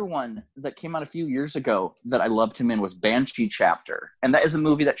 The other one that came out a few years ago that I loved him in was Banshee Chapter, and that is a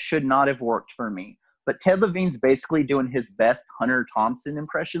movie that should not have worked for me. But Ted Levine's basically doing his best Hunter Thompson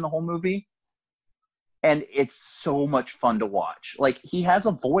impression the whole movie, and it's so much fun to watch. Like, he has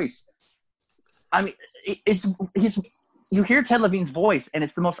a voice. I mean, you hear Ted Levine's voice, and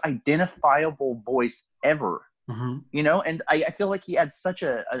it's the most identifiable voice ever. Mm-hmm. You know, and I feel like he adds such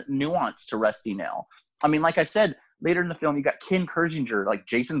a nuance to Rusty Nail. I mean, like I said, later in the film, you got Ken Kirzinger, like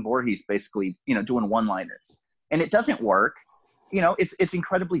Jason Voorhees, basically, doing one-liners, and it doesn't work. It's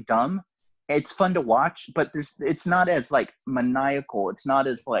incredibly dumb. It's fun to watch, but it's not as like maniacal. It's not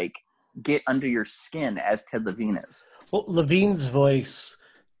as like get under your skin as Ted Levine is. Well, Levine's voice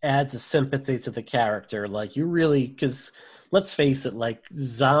adds a sympathy to the character. Like, you really, because let's face it, like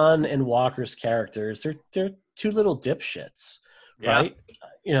Zahn and Walker's characters, they're two little dipshits, right?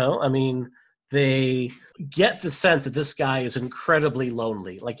 They get the sense that this guy is incredibly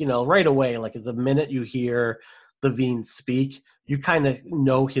lonely. Like, right away, like the minute you hear Levine speak, you kind of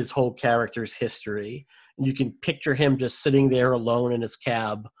know his whole character's history. And you can picture him just sitting there alone in his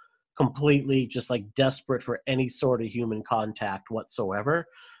cab, completely just like desperate for any sort of human contact whatsoever.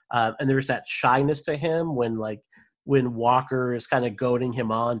 And there's that shyness to him when Walker is kind of goading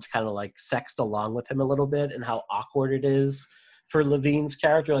him on to kind of like sext along with him a little bit, and how awkward it is for Levine's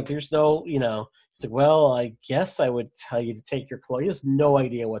character. Like, there's no, he's like, well, I guess I would tell you to take your clothes. He has no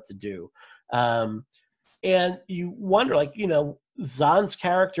idea what to do. And you wonder, like, Zahn's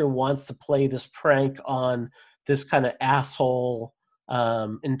character wants to play this prank on this kind of asshole,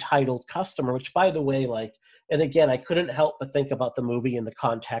 entitled customer, which, by the way, like, and again, I couldn't help but think about the movie in the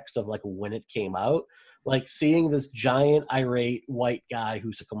context of like when it came out, like seeing this giant irate white guy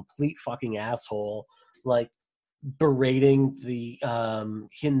who's a complete fucking asshole, like berating the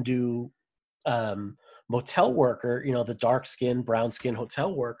Hindu motel worker, the dark-skinned, brown-skinned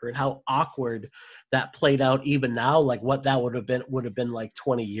hotel worker, and how awkward that played out even now, like what that would have been like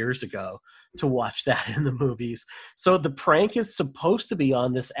 20 years ago to watch that in the movies. So the prank is supposed to be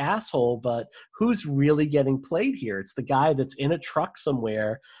on this asshole, but who's really getting played here? It's the guy that's in a truck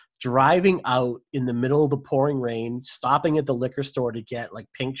somewhere, driving out in the middle of the pouring rain, stopping at the liquor store to get like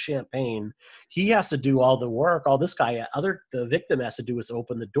pink champagne. He has to do all the work. All this guy, the victim has to do is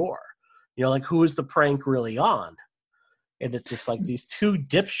open the door. Like, who is the prank really on? And it's just like these two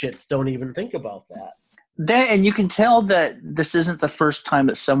dipshits don't even think about that. And you can tell that this isn't the first time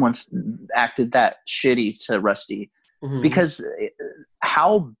that someone's acted that shitty to Rusty, mm-hmm. because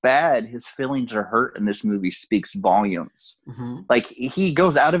how bad his feelings are hurt in this movie speaks volumes. Mm-hmm. Like, he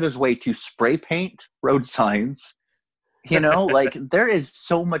goes out of his way to spray paint road signs. Like, there is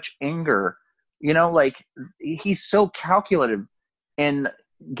so much anger. Like, he's so calculative and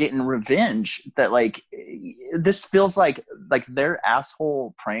getting revenge that like this feels like their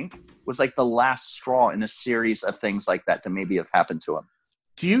asshole prank was like the last straw in a series of things like that maybe have happened to him.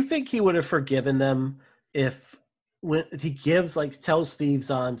 Do you think he would have forgiven them if, when he tells Steve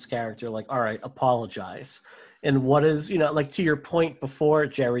Zahn's character, like, all right, apologize? And what is, like, to your point before,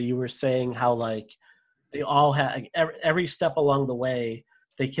 Jerry, you were saying how like they all have every step along the way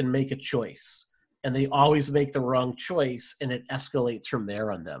they can make a choice, and they always make the wrong choice, and it escalates from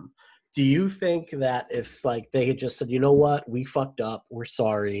there on them. Do you think that if like they had just said, you know what, we fucked up, we're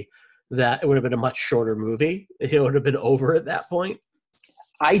sorry, that it would have been a much shorter movie? It would have been over at that point?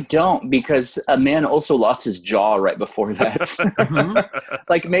 I don't, because a man also lost his jaw right before that. Mm-hmm.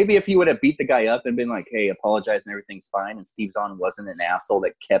 Like, maybe if he would have beat the guy up and been like, hey, apologize and everything's fine, and Steve Zahn wasn't an asshole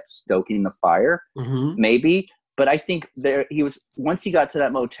that kept stoking the fire, Mm-hmm. maybe. But I think he was, once he got to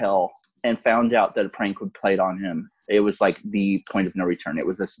that motel and found out that a prank would played on him, it was like the point of no return. It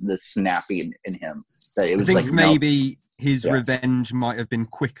was the snappy in him. That it was I think like, maybe his Yeah. revenge might have been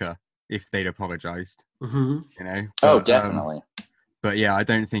quicker if they'd apologized, Mm-hmm. you know? oh, But, definitely. but yeah, I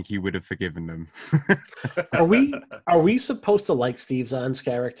don't think he would have forgiven them. Are we supposed to like Steve Zahn's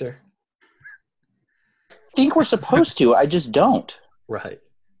character? I think we're supposed to. I just don't. Right.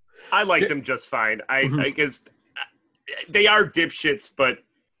 I like them just fine. I guess they are dipshits, but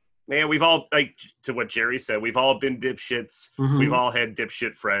man, we've all, like, to what Jerry said, we've all been dipshits. Mhm. We've all had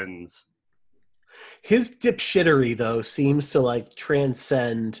dipshit friends. His dipshittery, though, seems to like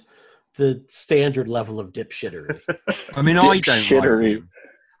transcend the standard level of dipshittery. I mean, I don't like Dipshittery. him.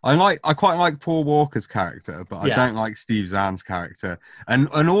 I quite like Paul Walker's character, but Yeah. I don't like Steve Zahn's character. And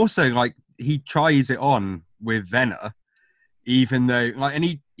also, like, he tries it on with Venner, even though, like, and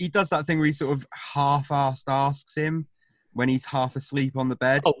he does that thing where he sort of half-assed asks him when he's half asleep on the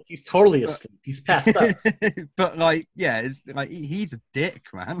bed. Oh, he's totally asleep. He's passed up. But like, yeah, it's like he's a dick,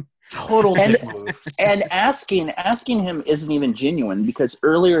 man. Total And- dick move. And asking him isn't even genuine, because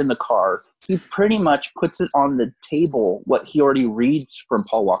earlier in the car, he pretty much puts it on the table what he already reads from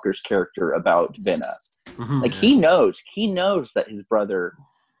Paul Walker's character about Venna. Mhm. Like, he knows that his brother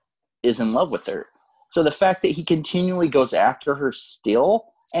is in love with her. So the fact that he continually goes after her still,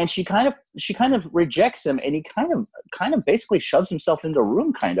 and she kind of rejects him, and he kind of basically shoves himself into a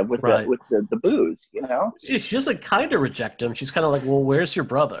room kind of with Right. the booze, you know? She doesn't kind of reject him. She's kind of like, well, where's your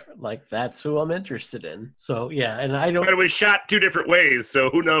brother? Like, that's who I'm interested in. So, yeah, and I don't... But it was shot two different ways, so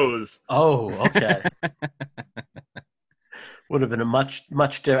who knows? Oh, okay. Would have been a much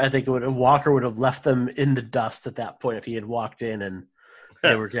I think Walker would have left them in the dust at that point if he had walked in and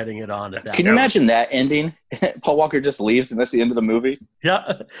they were getting it on at that Can you point. imagine that ending? Paul Walker just leaves, and that's the end of the movie.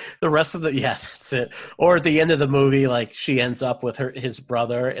 Yeah, the rest of that's it. Or at the end of the movie, like, she ends up with his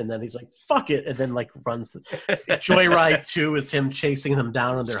brother, and then he's like, "Fuck it," and then like runs. Joyride 2 is him chasing them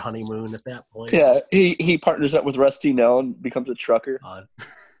down on their honeymoon at that point. Yeah, he partners up with Rusty Nell and becomes a trucker. God.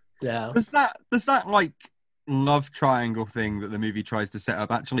 Yeah. Does that like love triangle thing that the movie tries to set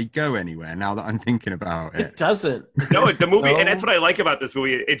up actually go anywhere? Now that I'm thinking about It it, doesn't. No, the movie, No. and that's what I like about this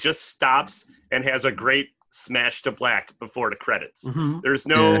movie. It just stops and has a great smash to black before the credits. Mhm. There's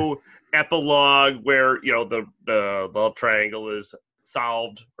no epilogue where, you know, the love triangle is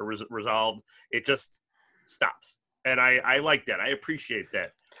solved or resolved. It just stops, and I like that. I appreciate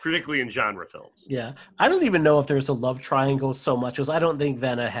that, particularly in genre films. Yeah. I don't even know if there's a love triangle so much as I don't think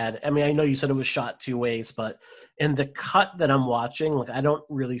Venna had. I mean, I know you said it was shot two ways, but in the cut that I'm watching, like, I don't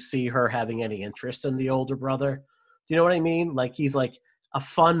really see her having any interest in the older brother. You know what I mean? Like, he's like a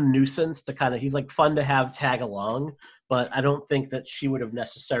fun nuisance to kind of, he's like fun to have tag along, but I don't think that she would have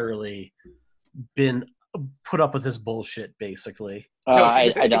necessarily been put up with his bullshit, basically. No, I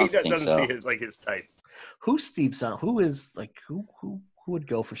don't he think doesn't so. see his type. Who's Steve Zahn? Who is like, who would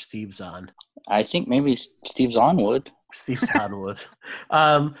go for Steve Zahn? I think maybe Steve Zahn would. Steve Zahn would.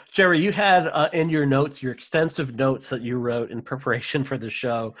 Jerry, you had in your notes, your extensive notes that you wrote in preparation for the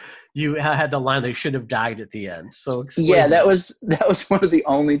show, you had the line, "They should have died at the end." So explain Yeah, that was one of the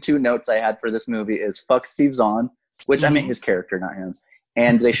only two notes I had for this movie is "fuck Steve Zahn," which I meant his character, not him,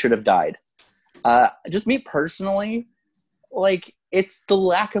 and "they should have died." Just me personally, like, it's the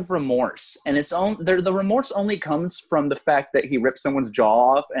lack of remorse, and the remorse only comes from the fact that he ripped someone's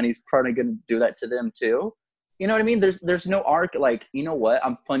jaw off, and he's probably going to do that to them too. You know what I mean? There's no arc like, you know what?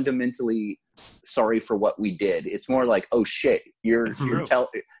 I'm fundamentally sorry for what we did. It's more like, oh shit, your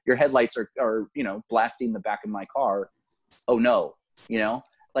headlights are blasting the back of my car. Oh no,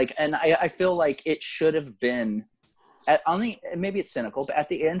 like, and I feel like it should have been. Maybe it's cynical, but at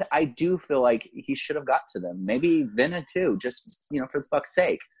the end, I do feel like he should have got to them. Maybe Venna too, just for the fuck's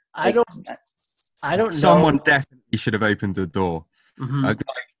sake. I don't know. someone definitely should have opened the door. Mhm. Like,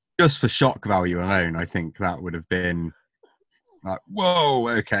 just for shock value alone, I think that would have been like, whoa,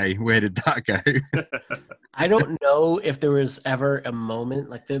 okay, where did that go? I don't know if there was ever a moment,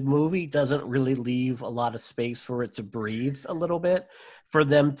 like, the movie doesn't really leave a lot of space for it to breathe a little bit, for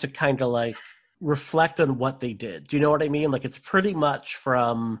them to kind of like reflect on what they did. Do you know what I mean? Like, it's pretty much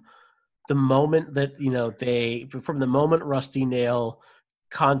from the moment that, from the moment Rusty Nail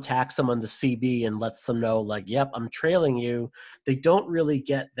contacts them on the CB and lets them know, like, yep, I'm trailing you, they don't really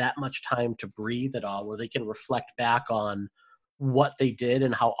get that much time to breathe at all, where they can reflect back on what they did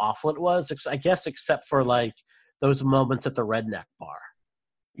and how awful it was, I guess, except for like those moments at the redneck bar,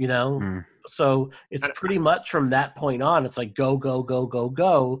 So it's pretty much from that point on, it's like go, go, go, go,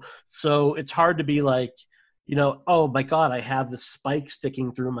 go. So it's hard to be like, oh my God, I have this spike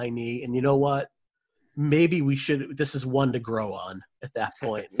sticking through my knee. And you know what? Maybe this is one to grow on at that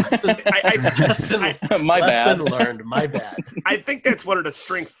point. Lesson learned. My bad. I think that's one of the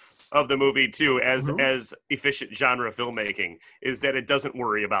strengths of the movie too, as efficient genre filmmaking, is that it doesn't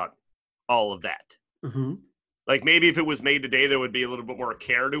worry about all of that. Mm-hmm. Like maybe if it was made today, there would be a little bit more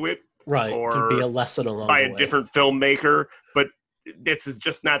care to it. Right. Or could be a lesson along by the way. A different filmmaker. But this is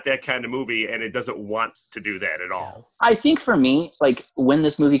just not that kind of movie, and it doesn't want to do that at all. I think for me, like when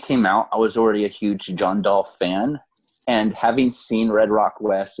this movie came out, I was already a huge John Dahl fan, and having seen Red Rock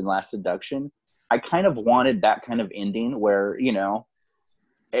West and Last Seduction, I kind of wanted that kind of ending where,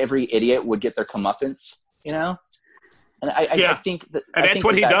 every idiot would get their comeuppance, And I think that, and that's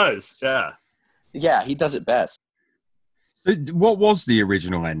what he does. Yeah. Yeah, he does it best. What was the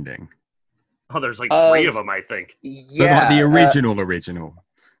original ending? Oh, there's like 3 of them, I think. Yeah, so like the original.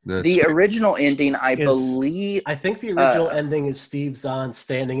 The original ending, I believe. I think the original ending is Steve Zahn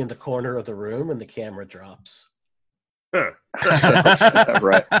standing in the corner of the room and the camera drops. Huh.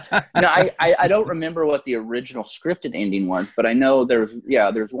 Right. No, I don't remember what the original scripted ending was, but I know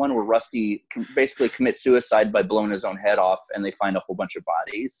there's one where Rusty basically commits suicide by blowing his own head off, and they find a whole bunch of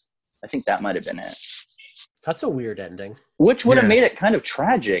bodies. I think that might have been it. That's a weird ending. Which would have made it kind of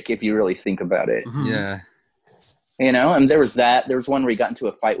tragic if you really think about it. Mm-hmm. Yeah. And there was that. There was one where he got into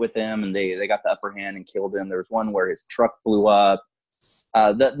a fight with him and they got the upper hand and killed him. There was one where his truck blew up.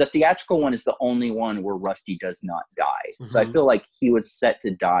 The theatrical one is the only one where Rusty does not die. Mm-hmm. So I feel like he was set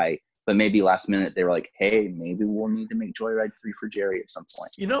to die, but maybe last minute they were like, hey, maybe we'll need to make Joyride 3 for Jerry at some point.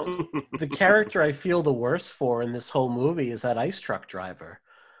 The character I feel the worst for in this whole movie is that ice truck driver.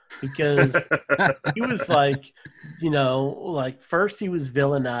 Because he was like, first he was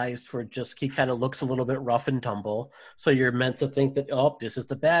villainized for he kind of looks a little bit rough and tumble. So you're meant to think that, this is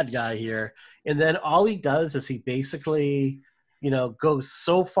the bad guy here. And then all he does is he basically, goes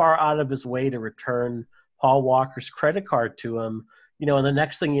so far out of his way to return Paul Walker's credit card to him. And the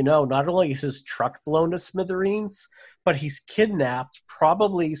next thing you know, not only is his truck blown to smithereens, but he's kidnapped,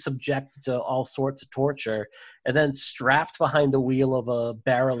 probably subjected to all sorts of torture, and then strapped behind the wheel of a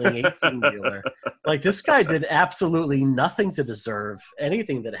barreling 18-wheeler. Like, this guy did absolutely nothing to deserve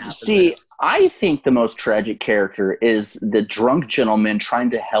anything that happened. See, I think the most tragic character is the drunk gentleman trying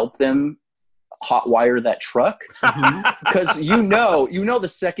to help them hotwire that truck. Because the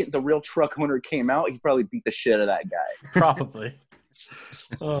second the real truck owner came out, he probably beat the shit out of that guy. Probably.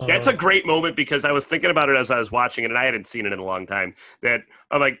 That's a great moment, because I was thinking about it as I was watching it, and I hadn't seen it in a long time, that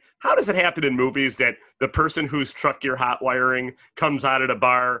I'm like, how does it happen in movies that the person whose truck you're hot wiring comes out at a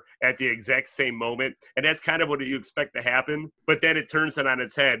bar at the exact same moment? And that's kind of what you expect to happen, but then it turns it on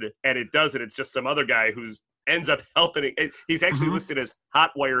its head and it doesn't. It's just some other guy who ends up helping it. He's actually listed as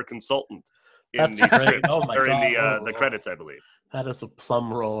hot wire consultant in the script, in the credits, I believe. That is a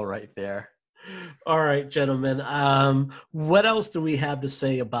plum roll right there. All right, gentlemen. What else do we have to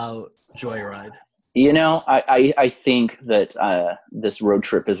say about Joyride? I think that this road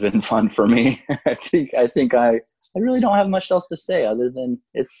trip has been fun for me. I think I really don't have much else to say other than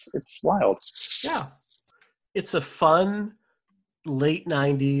it's wild. Yeah, it's a fun late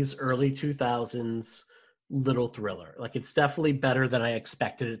 90s, early 2000s little thriller. Like, it's definitely better than I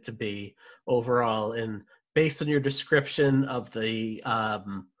expected it to be overall. And based on your description of the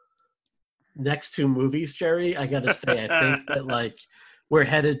next 2 movies, Jerry, I gotta say, I think that we're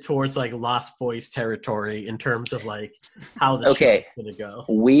headed towards Lost Boys territory in terms of how the show's gonna go.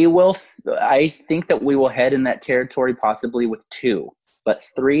 We will. I think that we will head in that territory possibly with 2, but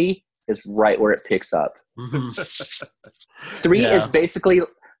 3 is right where it picks up. Mm-hmm. 3 is basically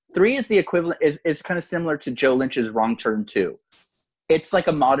 3 is the equivalent. It's kind of similar to Joe Lynch's Wrong Turn 2. It's like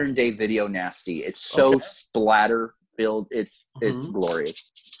a modern day Video Nasty. It's so splatter filled. It's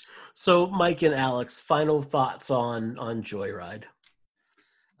glorious. So, Mike and Alex, final thoughts on Joyride.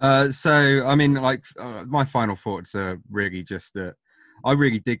 My final thoughts are really just that I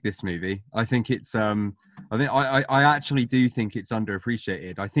really dig this movie. I think it's I actually do think it's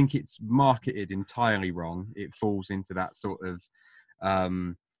underappreciated. I think it's marketed entirely wrong. It falls into that sort of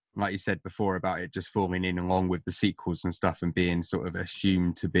like you said before about it just falling in along with the sequels and stuff and being sort of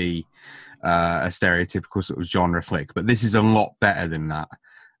assumed to be a stereotypical sort of genre flick. But this is a lot better than that.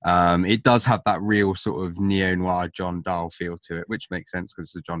 It does have that real sort of neo-noir John Dahl feel to it, which makes sense because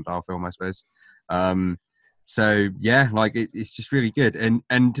it's a John Dahl film, I suppose. So yeah, like it's just really good.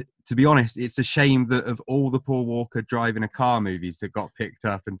 And to be honest, it's a shame that of all the Paul Walker driving a car movies that got picked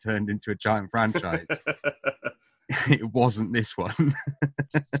up and turned into a giant franchise, it wasn't this one.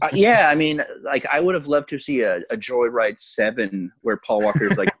 Yeah, I mean, like I would have loved to see a Joyride 7 where Paul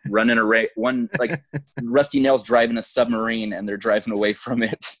Walker's like running a race. One like Rusty Nail's driving a submarine and they're driving away from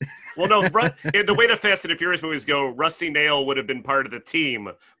it. Well, no, the way the Fast and the Furious movies go, Rusty Nail would have been part of the team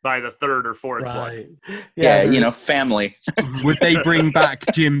by the third or fourth one. Yeah, you know, family. Would they bring back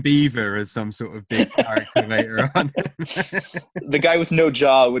Jim Beaver as some sort of big character later on? The guy with no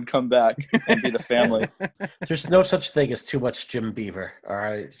jaw would come back and be the family. There's no such thing as too much Jim Beaver. All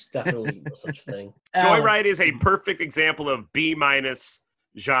right, there's definitely no such thing. Joyride is a perfect example of B-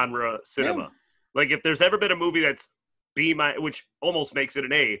 genre cinema. Yeah. Like if there's ever been a movie that's B-, which almost makes it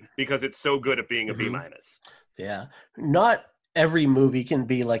an A because it's so good at being a B-. Yeah, not every movie can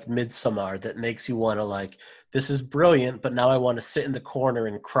be like Midsommar that makes you want to like, this is brilliant, but now I want to sit in the corner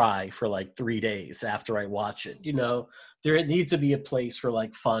and cry for like 3 days after I watch it. You know, there needs to be a place for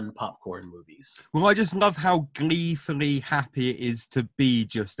like fun popcorn movies. Well, I just love how gleefully happy it is to be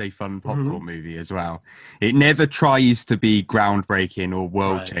just a fun popcorn movie as well. It never tries to be groundbreaking or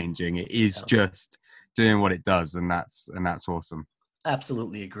world-changing. It is just doing what it does, and that's awesome.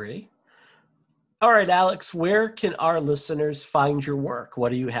 Absolutely agree. All right, Alex, where can our listeners find your work? What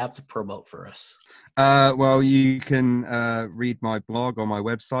do you have to promote for us? Well, you can read my blog on my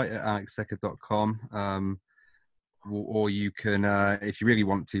website at alexsecker.com. Or you can, if you really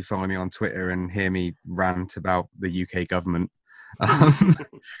want to, follow me on Twitter and hear me rant about the UK government.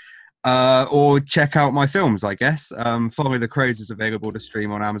 Or check out my films, I guess. Follow the Crows is available to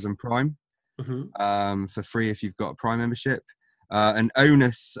stream on Amazon Prime for free if you've got a Prime membership. And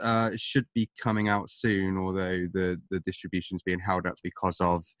Onus should be coming out soon, although the distribution's being held up because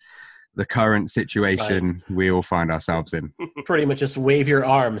of the current situation we all find ourselves in. Pretty much just wave your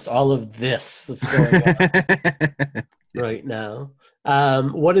arms, all of this that's going on right now.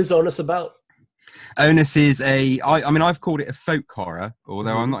 What is Onus about? Onus is I mean, I've called it a folk horror,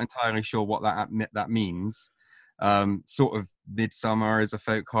 although I'm not entirely sure what that means. Sort of Midsommar is a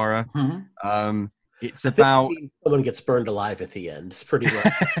folk horror. It's about someone gets burned alive at the end. It's pretty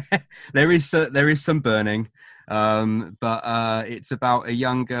rough. There is some burning, but it's about a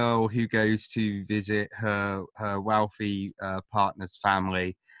young girl who goes to visit her wealthy partner's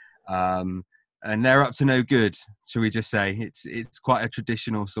family, and they're up to no good. Shall we just say it's quite a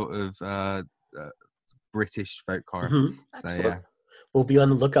traditional sort of British folk horror. Excellent. So, yeah. We'll be on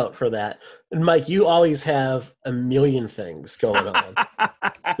the lookout for that. And Mike, you always have a million things going on.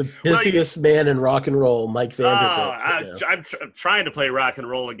 The busiest man in rock and roll, Mike Vanderbilt. I'm trying to play rock and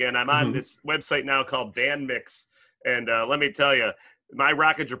roll again. I'm on this website now called Band Mix. And let me tell you, my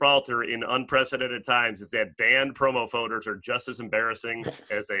Rock of Gibraltar in unprecedented times is that band promo photos are just as embarrassing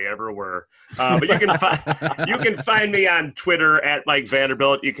as they ever were. But you can find me on Twitter at Mike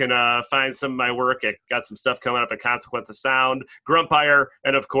Vanderbilt. You can find some of my work. I got some stuff coming up at Consequence of Sound, Grumpire,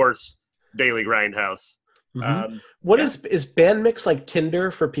 and of course, Daily Grindhouse. What is Band Mix like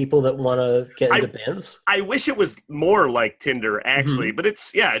Tinder for people that want to get into bands? I wish it was more like Tinder, actually, but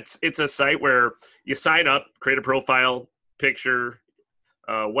it's a site where you sign up, create a profile picture,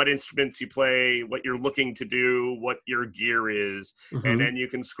 what instruments you play, what you're looking to do, what your gear is, and then you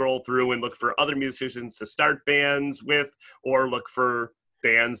can scroll through and look for other musicians to start bands with, or look for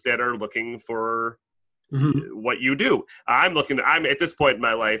bands that are looking for what you do. I'm at this point in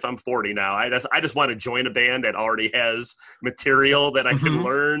my life, I'm 40 now. I just want to join a band that already has material that I can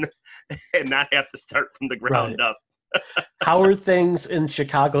learn and not have to start from the ground up. How are things in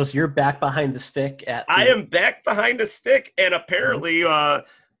Chicago? So you're back behind the stick I am back behind the stick, and apparently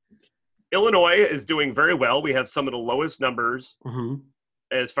Illinois is doing very well. We have some of the lowest numbers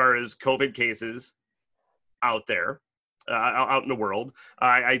as far as COVID cases out there. Out in the world.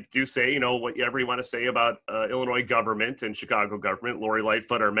 I do say, whatever you want to say about Illinois government and Chicago government, Lori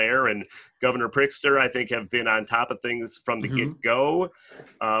Lightfoot, our mayor, and Governor Pritzker, I think have been on top of things from the get-go.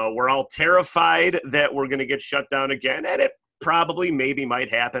 We're all terrified that we're going to get shut down again, and it probably maybe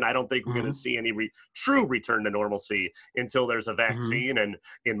might happen. I don't think we're going to see any true return to normalcy until there's a vaccine, and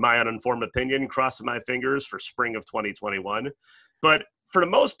in my uninformed opinion, crossing my fingers for spring of 2021. But for the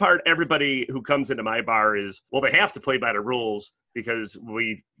most part, everybody who comes into my bar they have to play by the rules, because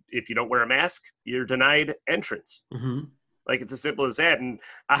if you don't wear a mask, you're denied entrance. Like, it's as simple as that. And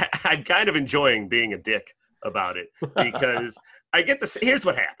I'm kind of enjoying being a dick about it, because I get to here's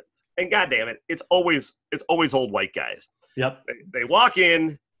what happens. And God damn it, it's always old white guys. Yep. They walk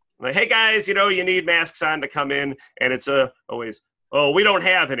in, I'm like, hey guys, you need masks on to come in, and it's always, oh, we don't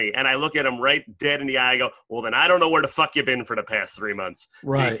have any. And I look at them right dead in the eye. I go, well, then I don't know where the fuck you've been for the past 3 months.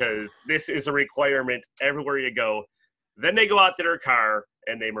 Right. Because this is a requirement everywhere you go. Then they go out to their car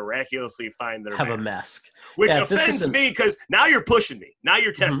and they miraculously find their have mask, a mask. which offends me because now you're pushing me. Now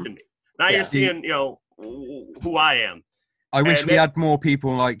you're testing me. Now you're seeing, who I am. I wish we had more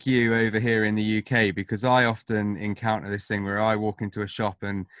people like you over here in the UK, because I often encounter this thing where I walk into a shop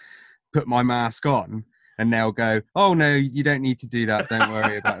and put my mask on, and they'll go, oh, no, you don't need to do that. Don't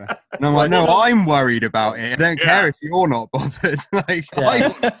worry about that. And I'm like, no, I'm worried about it. I don't care if you're not bothered.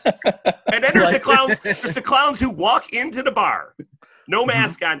 And then there's the clowns who walk into the bar, no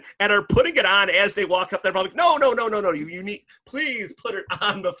mask on, and are putting it on as they walk up there. Probably, no. You need, please put it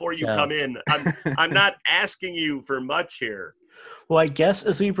on before you come in. I'm not asking you for much here. Well, I guess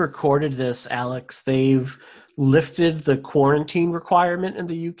as we've recorded this, Alex, they've lifted the quarantine requirement in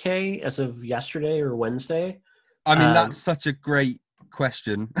the UK as of yesterday or Wednesday. I mean, that's such a great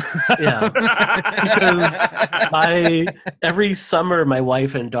question. Yeah, because every summer my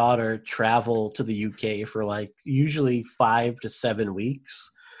wife and daughter travel to the UK for like usually 5 to 7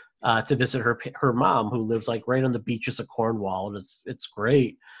 weeks to visit her mom, who lives like right on the beaches of Cornwall, and it's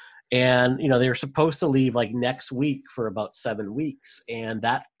great. And they were supposed to leave like next week for about 7 weeks, and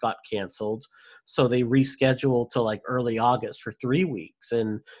that got canceled. So they rescheduled to like early August for 3 weeks,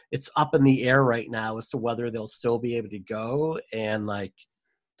 and it's up in the air right now as to whether they'll still be able to go. And like,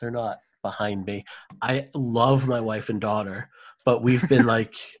 they're not behind me. I love my wife and daughter, but we've been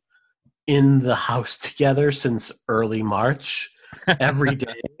like in the house together since early March every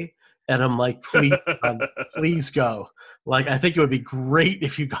day. And I'm like, please go. Like, I think it would be great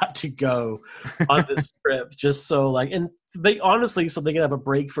if you got to go on this trip, just so like, and they honestly, so they can have a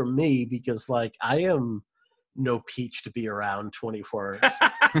break from me, because like, I am no peach to be around 24 hours.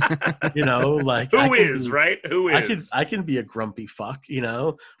 Like, who is? I can be a grumpy fuck.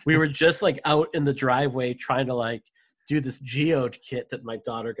 We were just like out in the driveway trying to like do this geode kit that my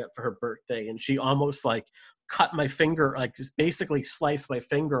daughter got for her birthday, and she almost like cut my finger, like just basically sliced my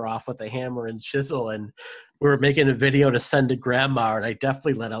finger off with a hammer and chisel. And we were making a video to send to grandma, and I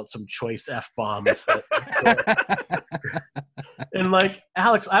definitely let out some choice F-bombs. And like,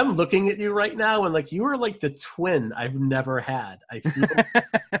 Alex, I'm looking at you right now, and like, you are like the twin I've never had. I feel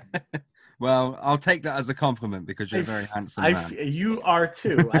Well, I'll take that as a compliment, because you're a very handsome man. You are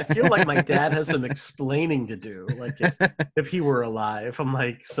too. I feel like my dad has some explaining to do, like if he were alive. I'm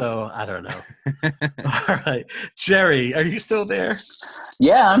like, so I don't know. All right. Jerry, are you still there?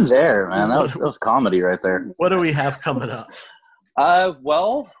 Yeah, I'm there, man. That was comedy right there. What do we have coming up?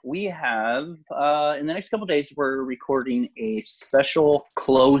 Well, we have, in the next couple of days, we're recording a special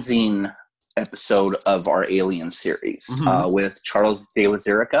closing episode of our Alien series with Charles de la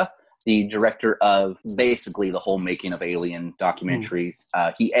Zirica, the director of basically the whole making of Alien documentaries.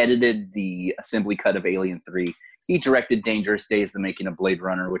 He edited the assembly cut of Alien 3. He directed Dangerous Days, the making of Blade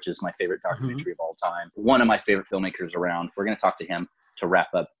Runner, which is my favorite documentary of all time. One of my favorite filmmakers around. We're going to talk to him to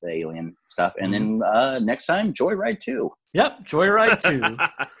wrap up the Alien stuff. And then next time, Joyride 2. Yep, Joyride 2.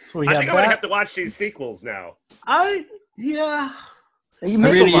 So I think I'm going to have to watch these sequels now. I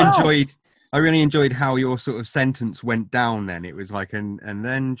really enjoyed how your sort of sentence went down then. It was like, and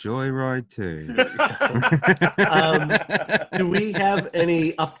then Joyride 2. Do we have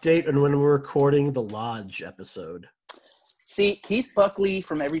any update on when we're recording the Lodge episode? See, Keith Buckley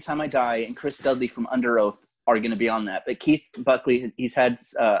from Every Time I Die and Chris Dudley from Under Oath are going to be on that. But Keith Buckley, he's had,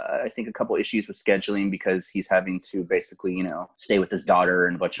 I think, a couple issues with scheduling because he's having to basically, stay with his daughter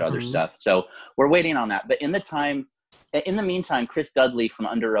and a bunch of other stuff. So we're waiting on that. But in the meantime, Chris Dudley from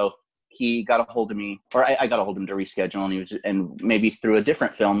Under Oath, he got a hold of me, or I got a hold of him to reschedule, and he was and maybe through a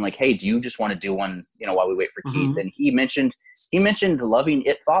different film, like, hey, do you just want to do one, while we wait for Keith? And he mentioned Loving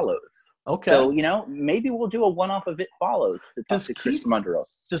It Follows. Okay. So, maybe we'll do a one-off of It Follows to talk to Chris from Under Oath.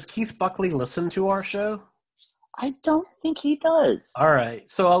 Does Keith Buckley listen to our show? I don't think he does. All right.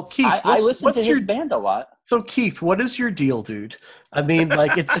 So, Keith, I listen to his band a lot. So, Keith, what is your deal, dude? I mean,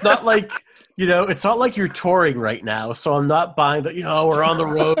 like, it's not like, it's not like you're touring right now. So I'm not buying that, we're on the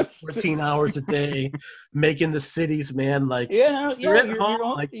road 14 hours a day, making the cities, man. Like, you're at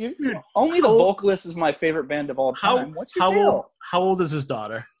home. Like, dude, only the Vocalist is my favorite band of all time. What's your deal? How old is his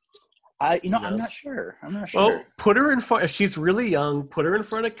daughter? I'm not sure. Well, put her in front. If she's really young, put her in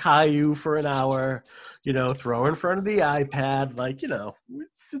front of Caillou for an hour. Throw her in front of the iPad. Like,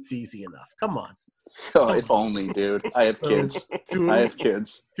 it's easy enough. Come on. Oh, if only, dude. I have kids. I have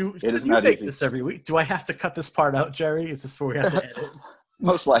kids. It is not easy. This every week. Do I have to cut this part out, Jerry? Is this where we have to edit?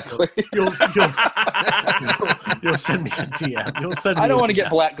 Most likely. You'll send me a DM. You'll send me I don't want to DM.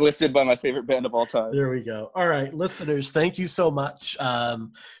 get blacklisted by my favorite band of all time. There we go. All right, listeners, thank you so much.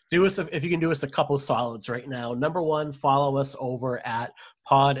 Do us if you can do us a couple solids right now. Number one, follow us over at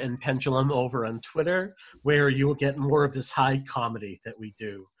Pod and Pendulum over on Twitter, where you will get more of this high comedy that we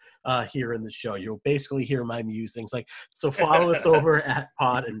do here in the show. You'll basically hear my musings. So follow us over at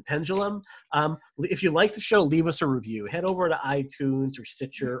Pod and Pendulum. If you like the show, leave us a review. Head over to iTunes or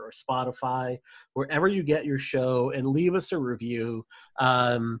Stitcher or Spotify, wherever you get your show, and leave us a review.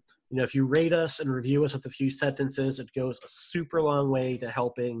 If you rate us and review us with a few sentences, it goes a super long way to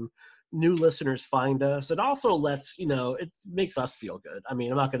helping new listeners find us. It also lets, it makes us feel good. I mean,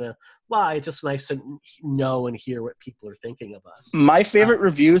 I'm not going to lie. It's just nice to know and hear what people are thinking of us. My favorite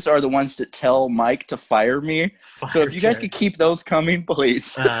reviews are the ones that tell Mike to fire me. So if you guys could keep those coming,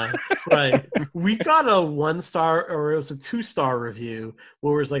 please. Right. We got a 1-star, or it was a 2-star review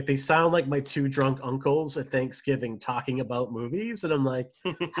where it was like, they sound like my 2 drunk uncles at Thanksgiving talking about movies. And I'm like,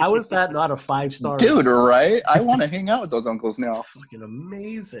 how is that not a 5-star? Dude, right? I want to hang out with those uncles now. Fucking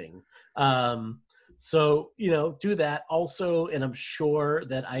amazing. So, do that also. And I'm sure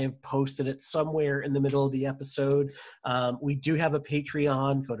that I have posted it somewhere in the middle of the episode. We do have a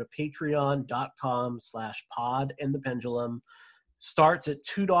Patreon. Go to patreon.com/pod and the pendulum. Starts at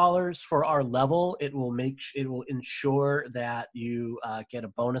 $2 for our level. It will ensure that you get a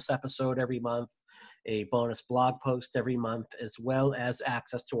bonus episode every month, a bonus blog post every month, as well as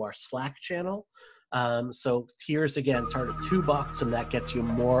access to our Slack channel. So tiers, again, start at $2, and that gets you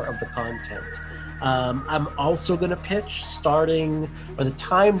more of the content. I'm also going to pitch, starting by the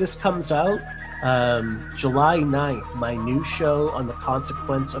time this comes out, July 9th, my new show on the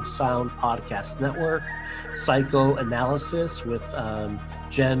Consequence of Sound podcast network, Psychoanalysis, with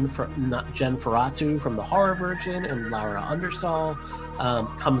Jen Ferratu from The Horror Virgin and Laura Undersall,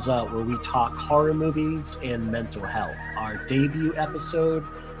 comes out, where we talk horror movies and mental health. Our debut episode,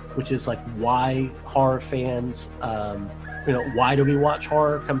 which is like why horror fans, why do we watch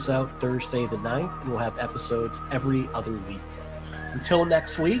horror, comes out Thursday the 9th, and we'll have episodes every other week. Until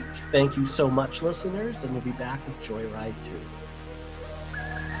next week, thank you so much, listeners, and we'll be back with Joyride 2.